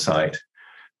sources on site.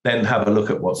 Then have a look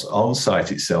at what's on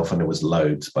site itself, and there was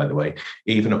loads, by the way.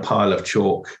 Even a pile of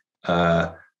chalk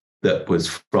that was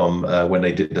from when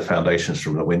they did the foundations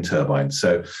from the wind turbine.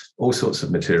 So all sorts of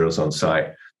materials on site.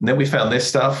 And then we found this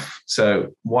stuff.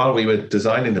 So while we were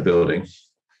designing the building,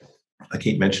 I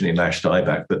keep mentioning ash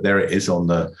dieback, but there it is on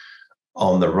the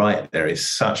right. There is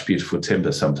such beautiful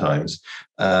timber sometimes.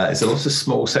 It's a lot of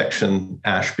small section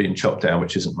ash being chopped down,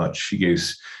 which isn't much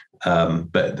use.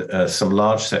 But some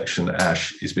large section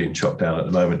ash is being chopped down at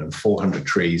the moment, and 400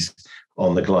 trees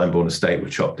on the Glyndebourne estate were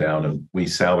chopped down, and we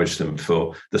salvaged them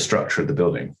for the structure of the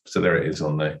building. So there it is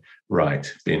on the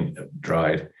right, being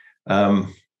dried.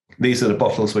 These are the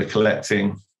bottles we're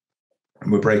collecting.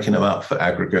 We're breaking them up for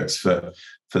aggregates for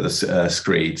the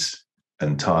screeds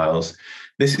and tiles.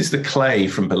 This is the clay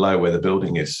from below where the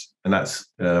building is, and that's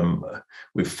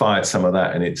we've fired some of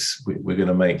that, and we're going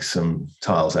to make some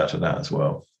tiles out of that as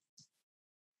well.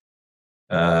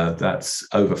 That's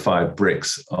over 5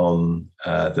 bricks on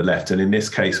the left, and in this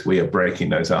case, we are breaking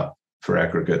those up for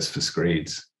aggregates for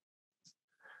screeds.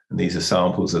 And these are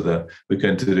samples of we're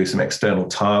going to do some external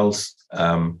tiles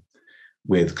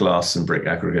with glass and brick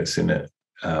aggregates in it.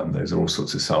 Those are all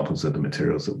sorts of samples of the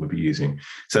materials that we'll be using.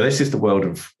 So this is the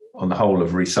world on the whole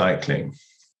of recycling.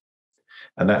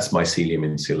 And that's mycelium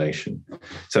insulation.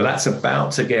 So that's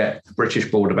about to get the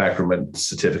British Board of Agreement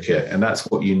certificate. And that's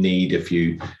what you need if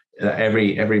you,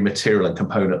 every material and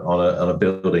component on a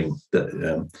building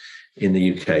that in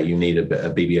the UK, you need a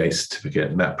BBA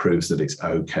certificate. And that proves that it's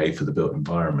okay for the built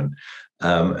environment.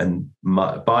 And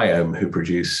Biome, who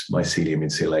produce mycelium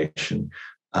insulation,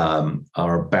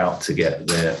 are about to get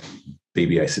their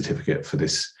BBA certificate for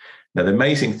this. Now, the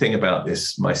amazing thing about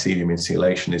this mycelium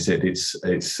insulation is that it's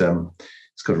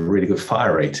got a really good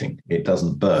fire rating. It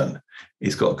doesn't burn.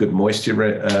 It's got good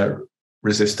moisture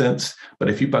resistance, but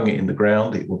if you bung it in the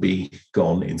ground, it will be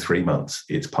gone in 3 months.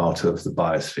 It's part of the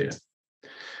biosphere.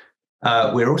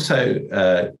 We're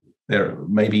also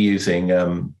maybe using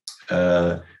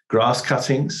grass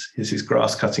cuttings. This is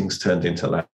grass cuttings turned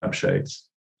into lampshades.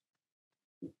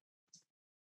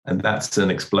 And that's an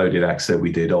exploded axle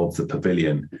we did of the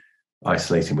pavilion,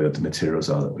 isolating where the materials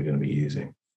are that we're going to be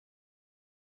using.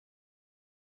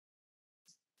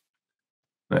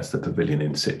 That's the pavilion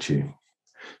in situ.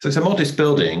 So it's a modest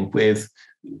building with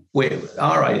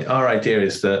our idea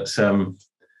is that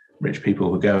rich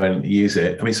people will go and use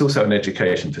it. I mean, it's also an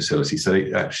education facility. So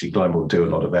actually Glyndebourne will do a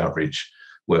lot of outreach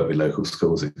work with local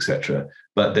schools, etc.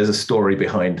 But there's a story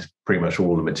behind pretty much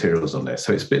all the materials on there.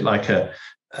 So it's a bit like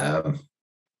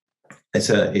it's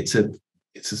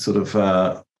a sort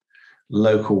of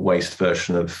local waste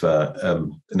version of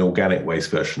an organic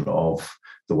waste version of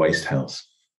the waste house.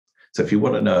 So if you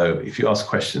want to know, if you ask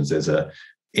questions, there's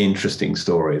interesting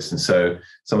stories. And so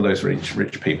some of those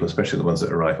rich people, especially the ones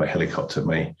that arrive by helicopter,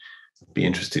 may be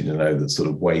interested to know that sort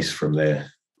of waste from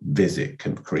their visit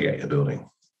can create a building.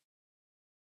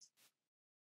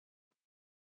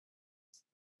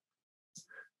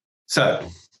 So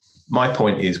my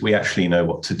point is we actually know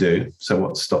what to do. So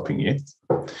what's stopping you?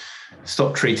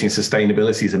 Stop treating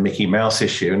sustainability as a Mickey Mouse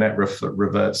issue, and that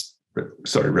refers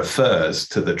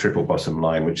to the triple bottom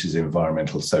line, which is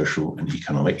environmental, social, and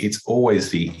economic. It's always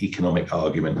the economic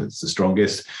argument that's the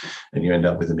strongest, and you end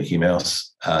up with a Mickey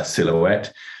Mouse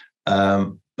silhouette.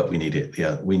 But we need it.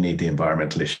 Yeah, we need the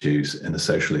environmental issues and the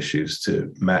social issues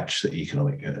to match the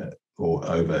economic or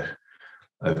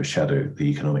overshadow the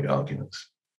economic arguments.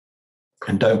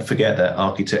 And don't forget that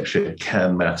architecture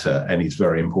can matter, and it's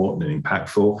very important and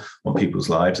impactful on people's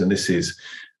lives. And this is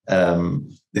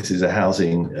a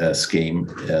housing scheme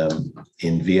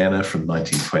in Vienna from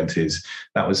 1920s.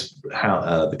 That was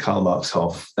how the Karl Marx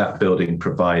Hof. That building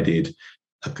provided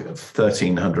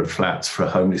 1,300 flats for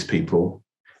homeless people.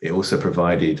 It also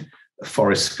provided a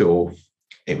forest school.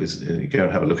 It was, go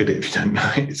and have a look at it if you don't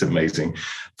know it. It's amazing.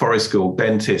 Forest school,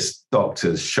 dentists,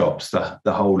 doctors, shops, the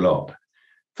whole lot,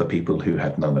 for people who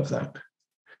had none of that.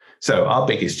 So our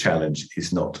biggest challenge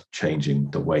is not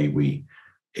changing the way we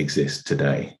exist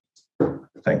today.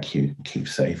 Thank you. Keep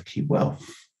safe, keep well.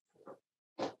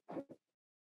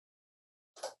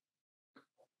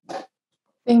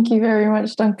 Thank you very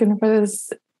much, Duncan, for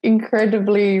this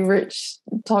incredibly rich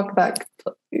talk that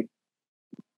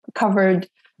covered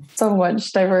so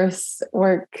much diverse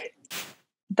work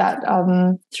that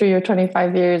through your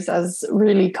 25 years has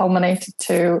really culminated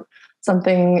to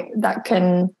something that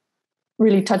can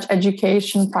really touch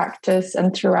education, practice,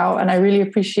 and throughout. And I really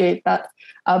appreciate that.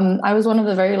 I was one of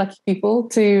the very lucky people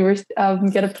to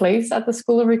get a place at the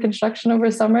School of Reconstruction over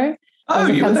summer. Oh,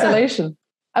 you were there?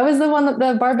 I was the one at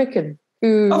the Barbican.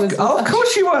 Of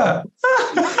course you were.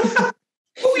 What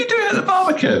were you doing at the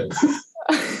Barbican?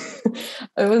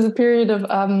 It was a period of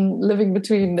living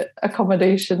between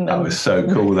accommodation. That was so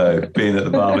cool, though, being at the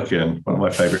Barbican, one of my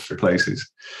favourite places.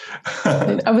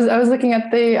 I was looking at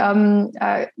the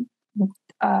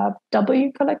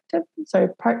W Collective,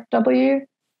 Part W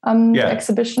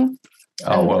exhibition.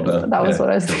 Oh, well done. That was what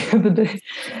I was thinking the other day.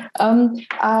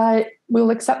 I will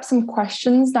accept some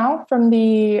questions now from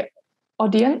the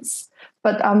audience,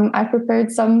 but I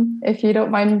prepared some, if you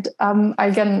don't mind.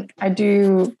 Again, I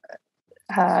do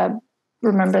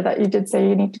remember that you did say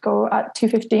you need to go at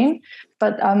 2:15.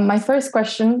 But my first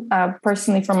question,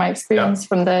 personally from my experience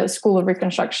from the School of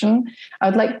Reconstruction, I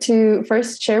would like to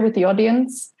first share with the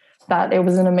audience that it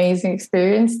was an amazing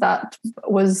experience. That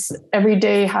was every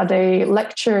day had a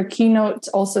lecture, a keynote,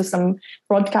 also some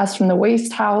broadcasts from the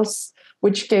Waste House,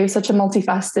 which gave such a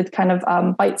multifaceted kind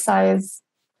of bite-sized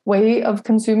way of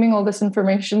consuming all this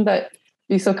information that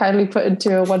you so kindly put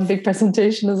into one big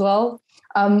presentation as well.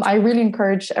 I really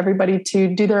encourage everybody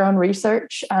to do their own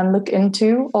research and look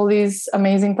into all these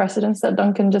amazing precedents that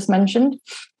Duncan just mentioned.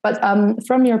 But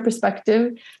from your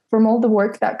perspective, from all the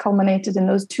work that culminated in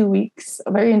those 2 weeks,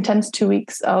 a very intense 2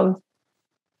 weeks of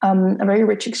a very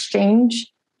rich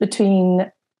exchange between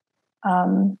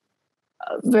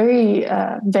very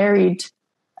varied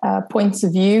points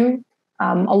of view,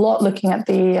 a lot looking at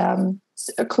the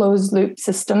closed loop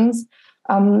systems.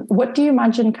 What do you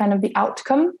imagine kind of the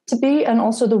outcome to be, and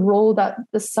also the role that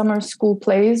the summer school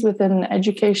plays within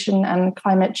education and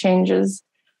climate changes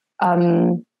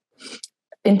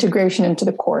integration into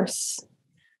the course?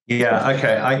 Yeah,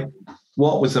 okay.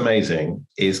 What was amazing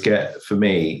is for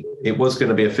me, it was going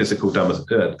to be a physical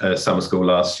summer school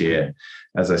last year,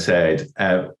 as I said,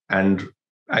 and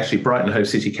actually Brighton Hove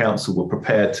City Council were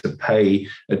prepared to pay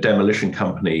a demolition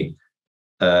company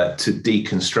to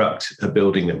deconstruct a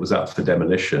building that was up for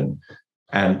demolition,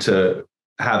 and to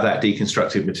have that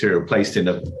deconstructed material placed in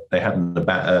they had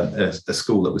a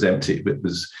school that was empty. It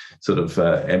was sort of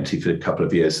empty for a couple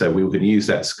of years. So we were going to use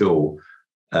that school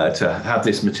to have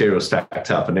this material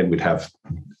stacked up, and then we'd have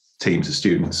teams of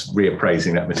students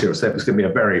reappraising that material. So it was going to be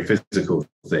a very physical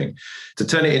thing. To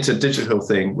turn it into a digital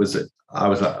thing I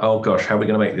was like, oh gosh, how are we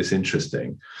going to make this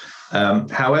interesting?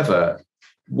 However,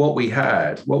 what we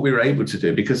were able to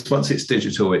do, because once it's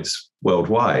digital, it's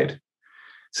worldwide.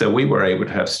 So we were able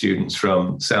to have students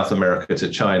from South America to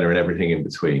China and everything in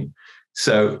between.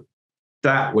 So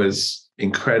that was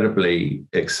incredibly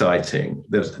exciting.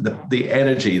 The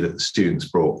energy that the students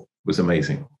brought was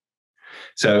amazing.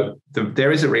 So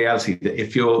there is a reality that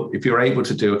if you're able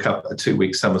to do a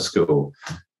 2-week summer school,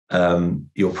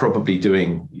 you're probably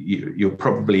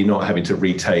not having to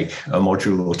retake a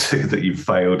module or two that you've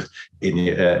failed in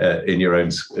your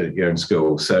own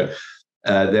school. So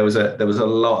there was a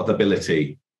lot of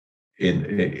ability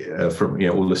from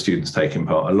all the students taking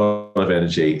part, a lot of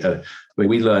energy.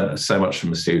 We learned so much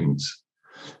from the students.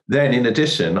 Then, in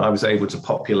addition, I was able to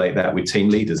populate that with team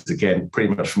leaders, again,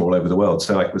 pretty much from all over the world.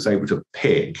 So I was able to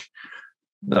pick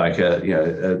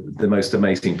the most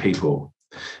amazing people.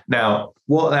 Now,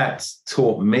 what that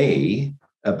taught me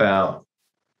about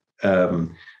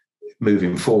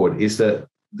moving forward is that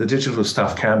the digital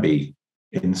stuff can be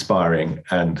inspiring,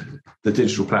 and the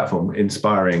digital platform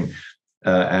inspiring,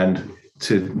 and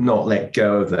to not let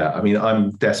go of that. I mean,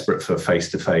 I'm desperate for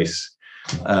face-to-face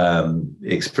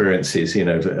experiences,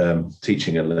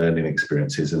 teaching and learning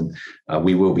experiences, and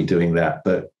we will be doing that.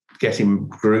 But getting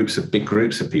big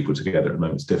groups of people together at the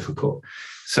moment is difficult.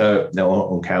 So now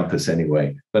on campus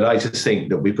anyway. But I just think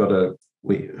that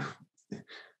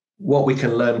what we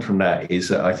can learn from that is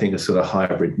that I think a sort of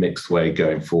hybrid mixed way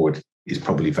going forward is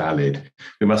probably valid.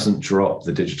 We mustn't drop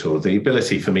the digital. The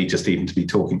ability for me just even to be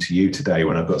talking to you today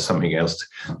when I've got something else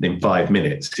in 5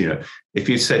 minutes, if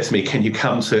you said to me, can you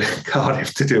come to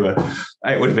Cardiff to do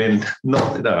it would have been no,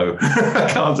 I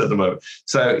can't at the moment.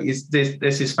 So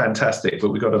this is fantastic, but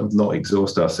we've got to not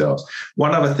exhaust ourselves.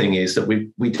 One other thing is that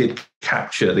we did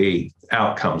capture the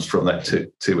outcomes from that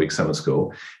two-week summer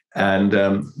school. And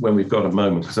when we've got a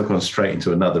moment, because I've gone straight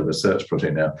into another research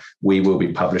project now, we will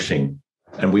be publishing.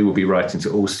 And we will be writing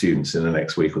to all students in the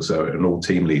next week or so, and all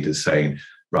team leaders saying,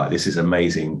 right, this is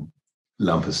amazing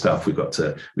lump of stuff. We've got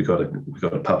to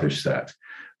publish that.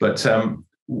 But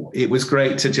it was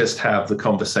great to just have the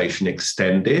conversation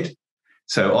extended.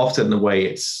 So often the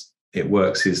way it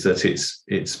works is that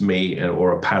it's me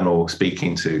or a panel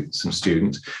speaking to some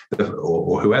students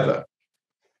or whoever.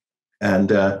 And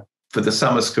for the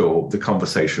summer school, the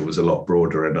conversation was a lot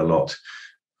broader and a lot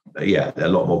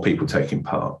more people taking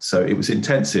part. So it was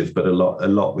intensive, but a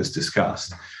lot was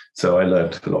discussed. So I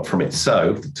learned a lot from it.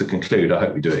 So to conclude, I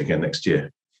hope we do it again next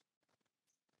year.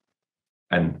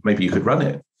 And maybe you could run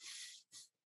it.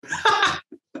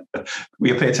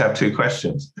 We appear to have 2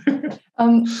 questions.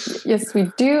 Yes,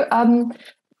 we do.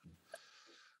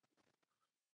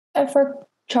 Effort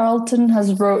Charlton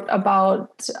has wrote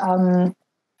about,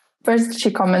 first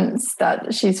she comments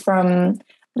that she's from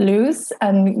Lewes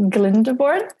and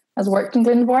Glyndebourne. Has worked in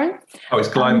Glyndebourne. Oh, it's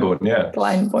Glyndebourne, yeah.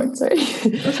 Glyndebourne, sorry.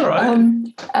 That's all right.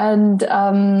 And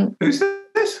who's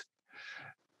this?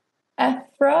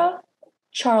 Ephra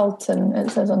Charlton, it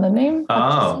says on the name.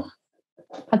 Oh.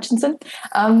 Hutchinson.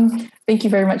 Thank you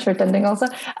very much for attending also.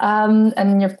 And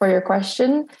for your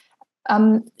question.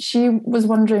 She was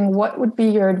wondering what would be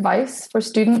your advice for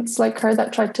students like her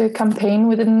that try to campaign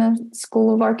within the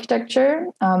School of Architecture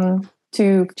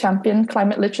to champion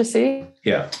climate literacy?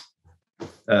 Yeah.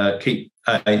 I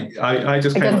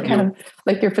just again kind of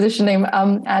like your position name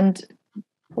and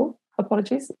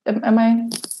apologies. Am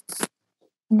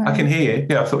I can hear you.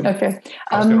 Yeah, I thought okay.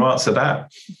 I was going to answer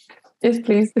that. Yes,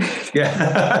 please.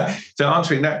 Yeah. So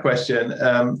answering that question,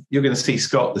 you're going to see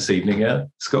Scott this evening, yeah?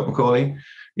 Scott McCauley.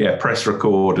 Yeah, press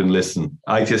record and listen.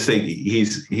 I just think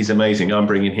he's amazing. I'm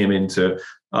bringing him into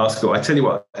our school. I tell you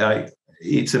what,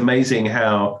 it's amazing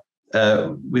how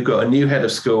we've got a new head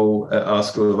of school at our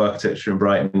School of Architecture in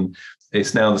Brighton.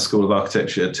 It's now the School of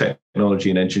Architecture, Technology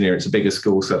and Engineering. It's a bigger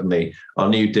school suddenly. Our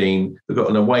new dean, we've got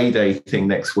an away day thing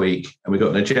next week, and we've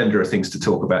got an agenda of things to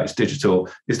talk about. It's digital.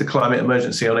 Is the climate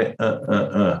emergency on it?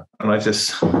 And I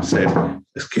just said,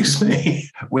 excuse me,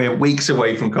 we're weeks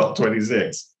away from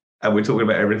COP26. And we're talking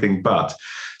about everything but.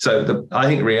 So I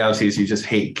think the reality is you just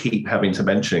keep having to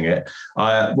mention it.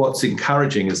 What's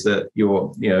encouraging is that the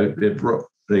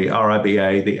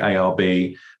RIBA, the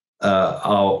ARB are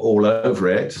all over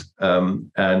it.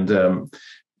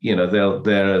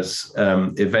 There's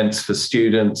events for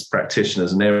students,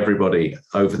 practitioners, and everybody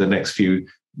over the next few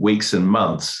weeks and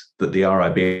months that the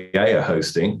RIBA are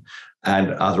hosting,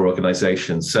 and other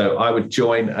organizations. So I would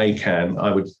join ACAN,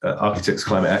 Architects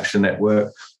Climate Action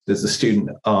Network. There's a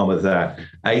student arm of that.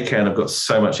 ACAN have got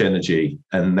so much energy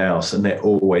and nous, and they're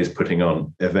always putting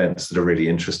on events that are really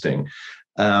interesting.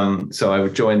 So I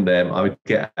would join them. I would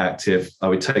get active. I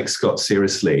would take Scott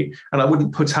seriously, and I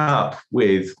wouldn't put up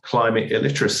with climate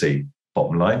illiteracy.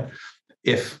 Bottom line,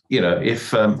 if your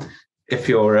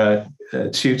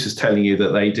tutor's telling you that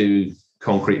they do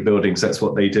concrete buildings, that's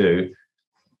what they do.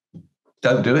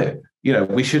 Don't do it.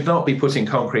 We should not be putting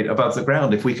concrete above the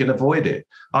ground if we can avoid it.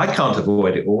 I can't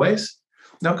avoid it always.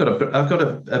 Now I've got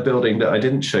a building that I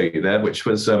didn't show you there, which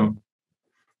was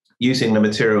using the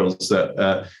materials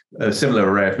that a similar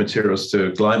array of materials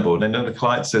to Glyndebourne, and then the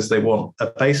client says they want a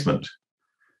basement.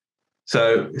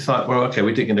 So it's like, well, okay,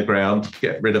 we dig in the ground,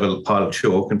 get rid of a pile of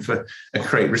chalk, and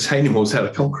create retaining walls out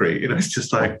of concrete. It's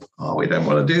just like, oh, we don't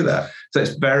want to do that. So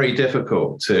it's very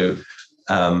difficult to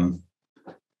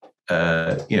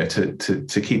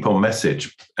keep on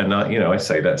message. And I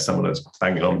say that's someone that's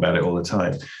banging on about it all the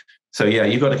time. So yeah,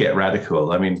 you've got to get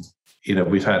radical. I mean,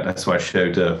 we've had, that's why I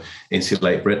showed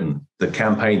Insulate Britain, the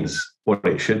campaign's what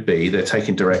it should be. They're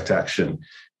taking direct action.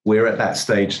 We're at that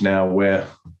stage now where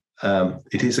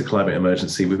it is a climate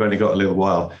emergency. We've only got a little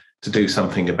while to do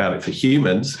something about it for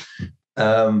humans.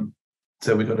 So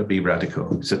we've got to be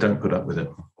radical. So don't put up with it.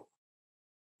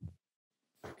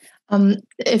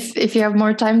 If you have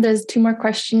more time, there's 2 more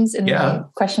questions in the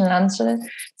question and answer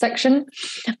section.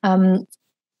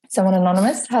 Someone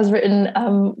anonymous has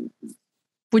written,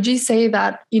 would you say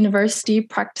that university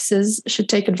practices should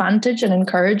take advantage and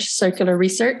encourage circular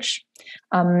research?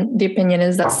 The opinion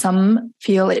is that some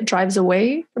feel it drives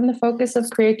away from the focus of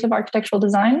creative architectural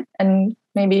design and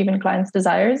maybe even clients'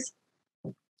 desires.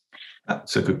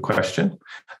 That's a good question.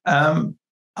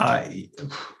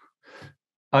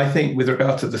 I think with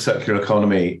regard to the circular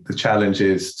economy, the challenge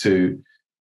is to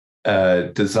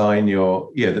design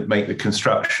make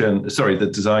the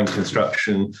design,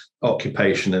 construction,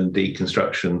 occupation and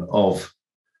deconstruction of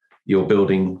your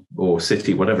building or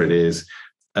city, whatever it is,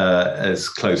 as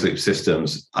closed loop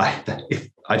systems. I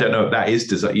don't know if that is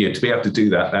design. To be able to do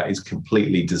that is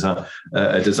completely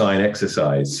a design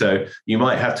exercise. So you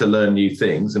might have to learn new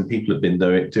things, and people have been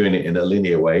doing it in a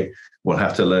linear way. Will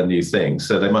have to learn new things,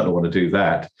 so they might not want to do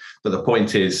that. But the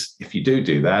point is, if you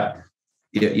do that,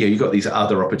 you've got these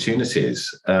other opportunities.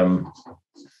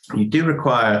 You do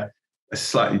require a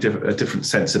slightly different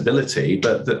sensibility,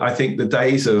 but I think the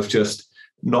days of just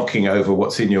knocking over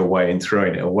what's in your way and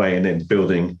throwing it away and then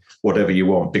building whatever you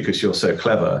want because you're so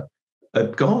clever are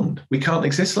gone. We can't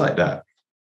exist like that.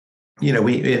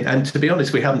 And to be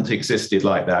honest, we haven't existed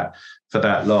like that for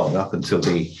that long, up until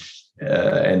the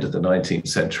end of the 19th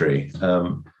century.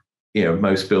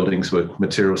 Most buildings were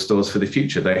material stores for the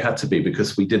future. They had to be,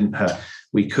 because we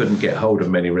couldn't get hold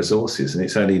of many resources. And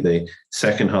it's only the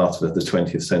second half of the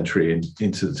 20th century and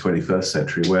into the 21st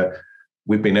century where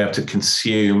we've been able to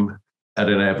consume at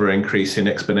an ever increasing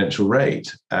exponential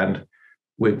rate. And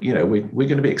we're going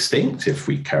to be extinct if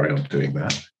we carry on doing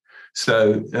that.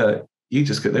 So,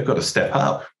 they've got to step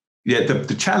up. Yeah,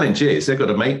 the challenge is they've got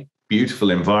to make beautiful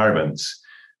environments,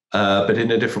 but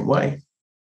in a different way.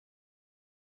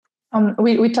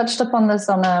 We touched upon this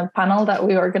on a panel that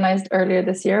we organized earlier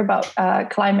this year about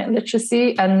climate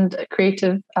literacy and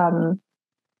creative,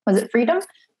 was it freedom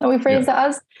that we phrased it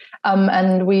as?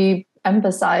 And we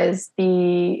emphasize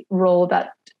the role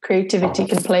that creativity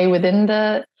can play within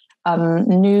the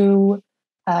new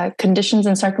conditions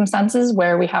and circumstances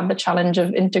where we have the challenge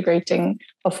of integrating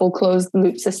a full closed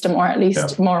loop system, or at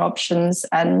least more options,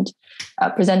 and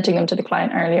presenting them to the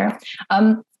client earlier.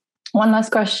 One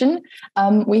last question.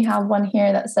 We have one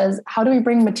here that says, how do we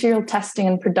bring material testing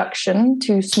and production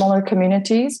to smaller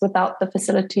communities without the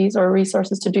facilities or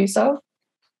resources to do so?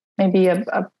 Maybe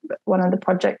one of the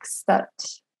projects that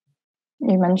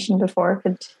you mentioned before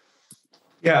could...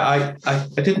 Yeah, I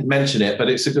didn't mention it, but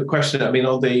it's a good question. I mean,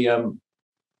 on the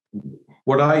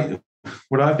what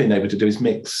I've been able to do is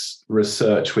mix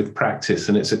research with practice,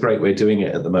 and it's a great way of doing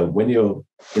it at the moment. When you're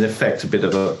in effect a bit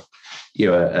of an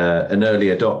early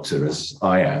adopter, as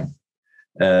I am,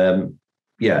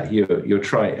 you're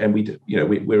trying, and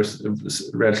we're a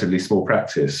relatively small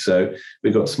practice, so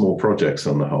we've got small projects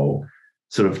on the whole.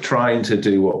 Sort of trying to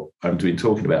do what I'm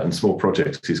talking about in small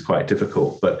projects is quite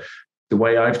difficult, but the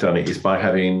way I've done it is by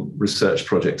having research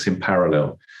projects in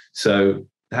parallel. So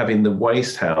having the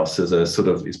Waste House as a sort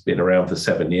of, it's been around for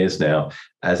 7 years now,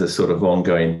 as a sort of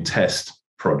ongoing test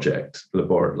project,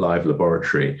 live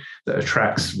laboratory that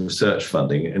attracts research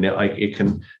funding, and it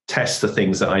can test the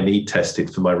things that I need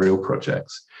tested for my real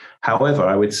projects. However,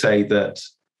 I would say that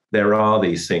there are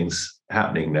these things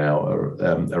happening now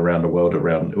around the world,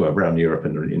 around Europe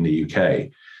and in the UK.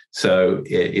 So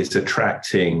it's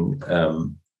attracting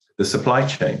the supply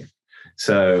chain.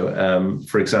 So,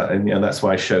 for example, and that's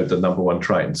why I showed the number 1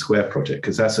 Triton Square project,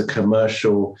 because that's a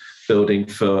commercial building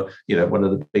for one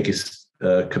of the biggest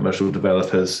commercial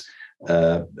developers,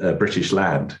 British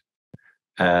Land,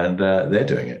 and they're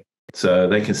doing it. So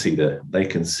they can see the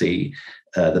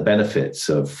benefits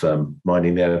of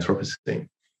mining the Anthropocene.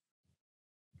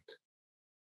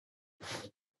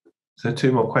 So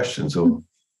 2 more questions, or?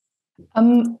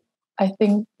 I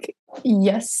think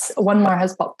yes. One more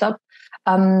has popped up.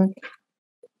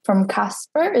 From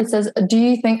Casper, it says, do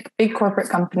you think big corporate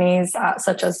companies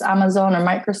such as Amazon or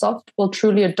Microsoft will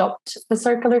truly adopt the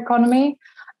circular economy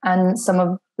and some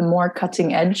of the more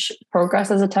cutting edge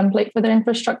progress as a template for their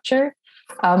infrastructure?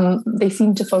 They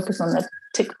seem to focus on the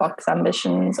tick box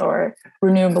ambitions or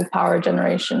renewable power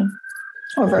generation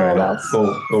over all else.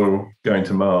 Or going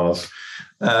to Mars.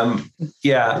 I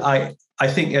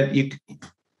think I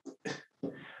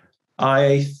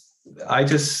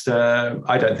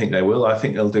don't think they will. I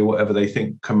think they'll do whatever they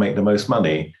think can make the most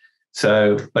money.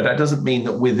 So, but that doesn't mean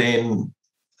that within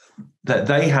that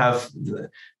they have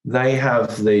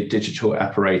the digital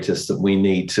apparatus that we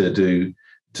need to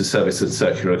service the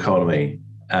circular economy.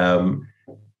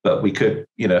 But we could,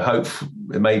 hope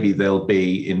maybe there'll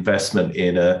be investment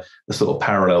in a sort of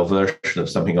parallel version of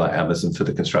something like Amazon for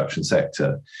the construction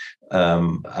sector. I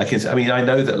know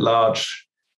that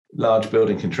large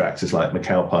building contractors like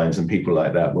McAlpines and people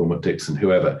like that, Wilmot Dixon,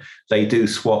 whoever, they do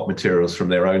swap materials from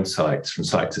their own sites, from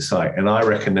site to site. And I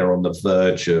reckon they're on the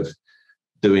verge of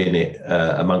doing it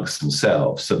amongst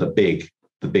themselves. So the big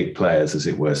players, as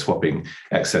it were, swapping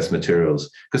excess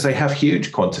materials, because they have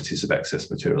huge quantities of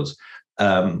excess materials.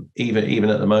 Even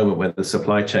at the moment when the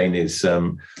supply chain is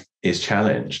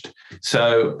challenged.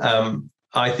 So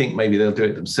I think maybe they'll do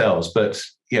it themselves, but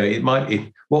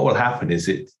what will happen is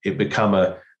it will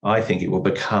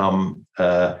become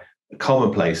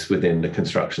commonplace within the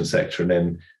construction sector, and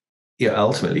then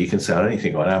ultimately you can sell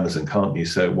anything on Amazon, can't you?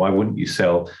 So why wouldn't you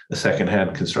sell a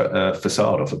second-hand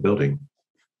facade off a building?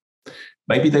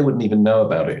 Maybe they wouldn't even know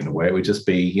about it in a way. It would just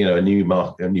be, a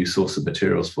new source of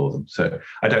materials for them. So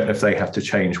I don't know if they have to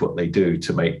change what they do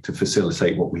to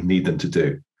facilitate what we need them to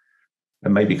do.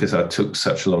 And maybe because I took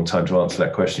such a long time to answer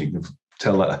that question, you can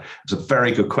tell that it was a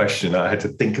very good question. I had to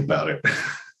think about it.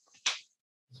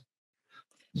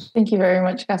 Thank you very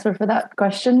much, Casper, for that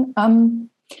question.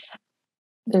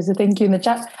 There's a thank you in the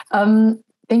chat.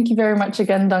 Thank you very much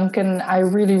again, Duncan. I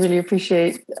really, really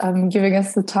appreciate giving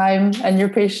us the time and your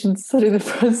patience through the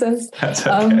process. That's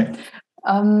okay.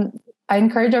 I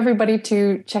encourage everybody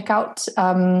to check out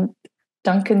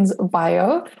Duncan's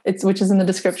bio, which is in the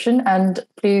description, and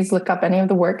please look up any of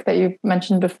the work that you've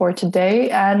mentioned before today.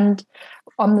 And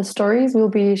on the stories, we'll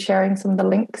be sharing some of the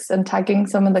links and tagging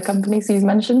some of the companies he's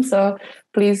mentioned. So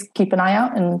please keep an eye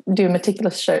out and do a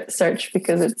meticulous search,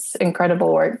 because it's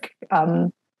incredible work.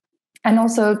 And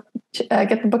also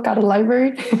get the book out of the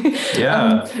library.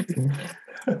 Yeah.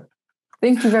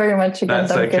 Thank you very much again,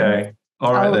 That's Duncan. okay.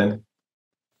 All right, then.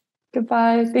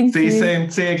 Goodbye. Thank you. See you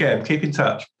soon. See you again. Keep in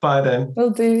touch. Bye then.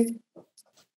 Will do.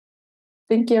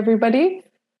 Thank you, everybody.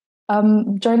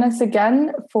 Join us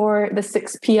again for the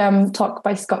 6 p.m. talk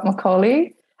by Scott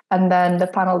Macaulay, and then the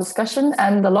panel discussion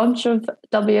and the launch of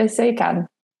WSA CAN,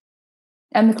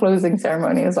 and the closing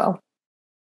ceremony as well.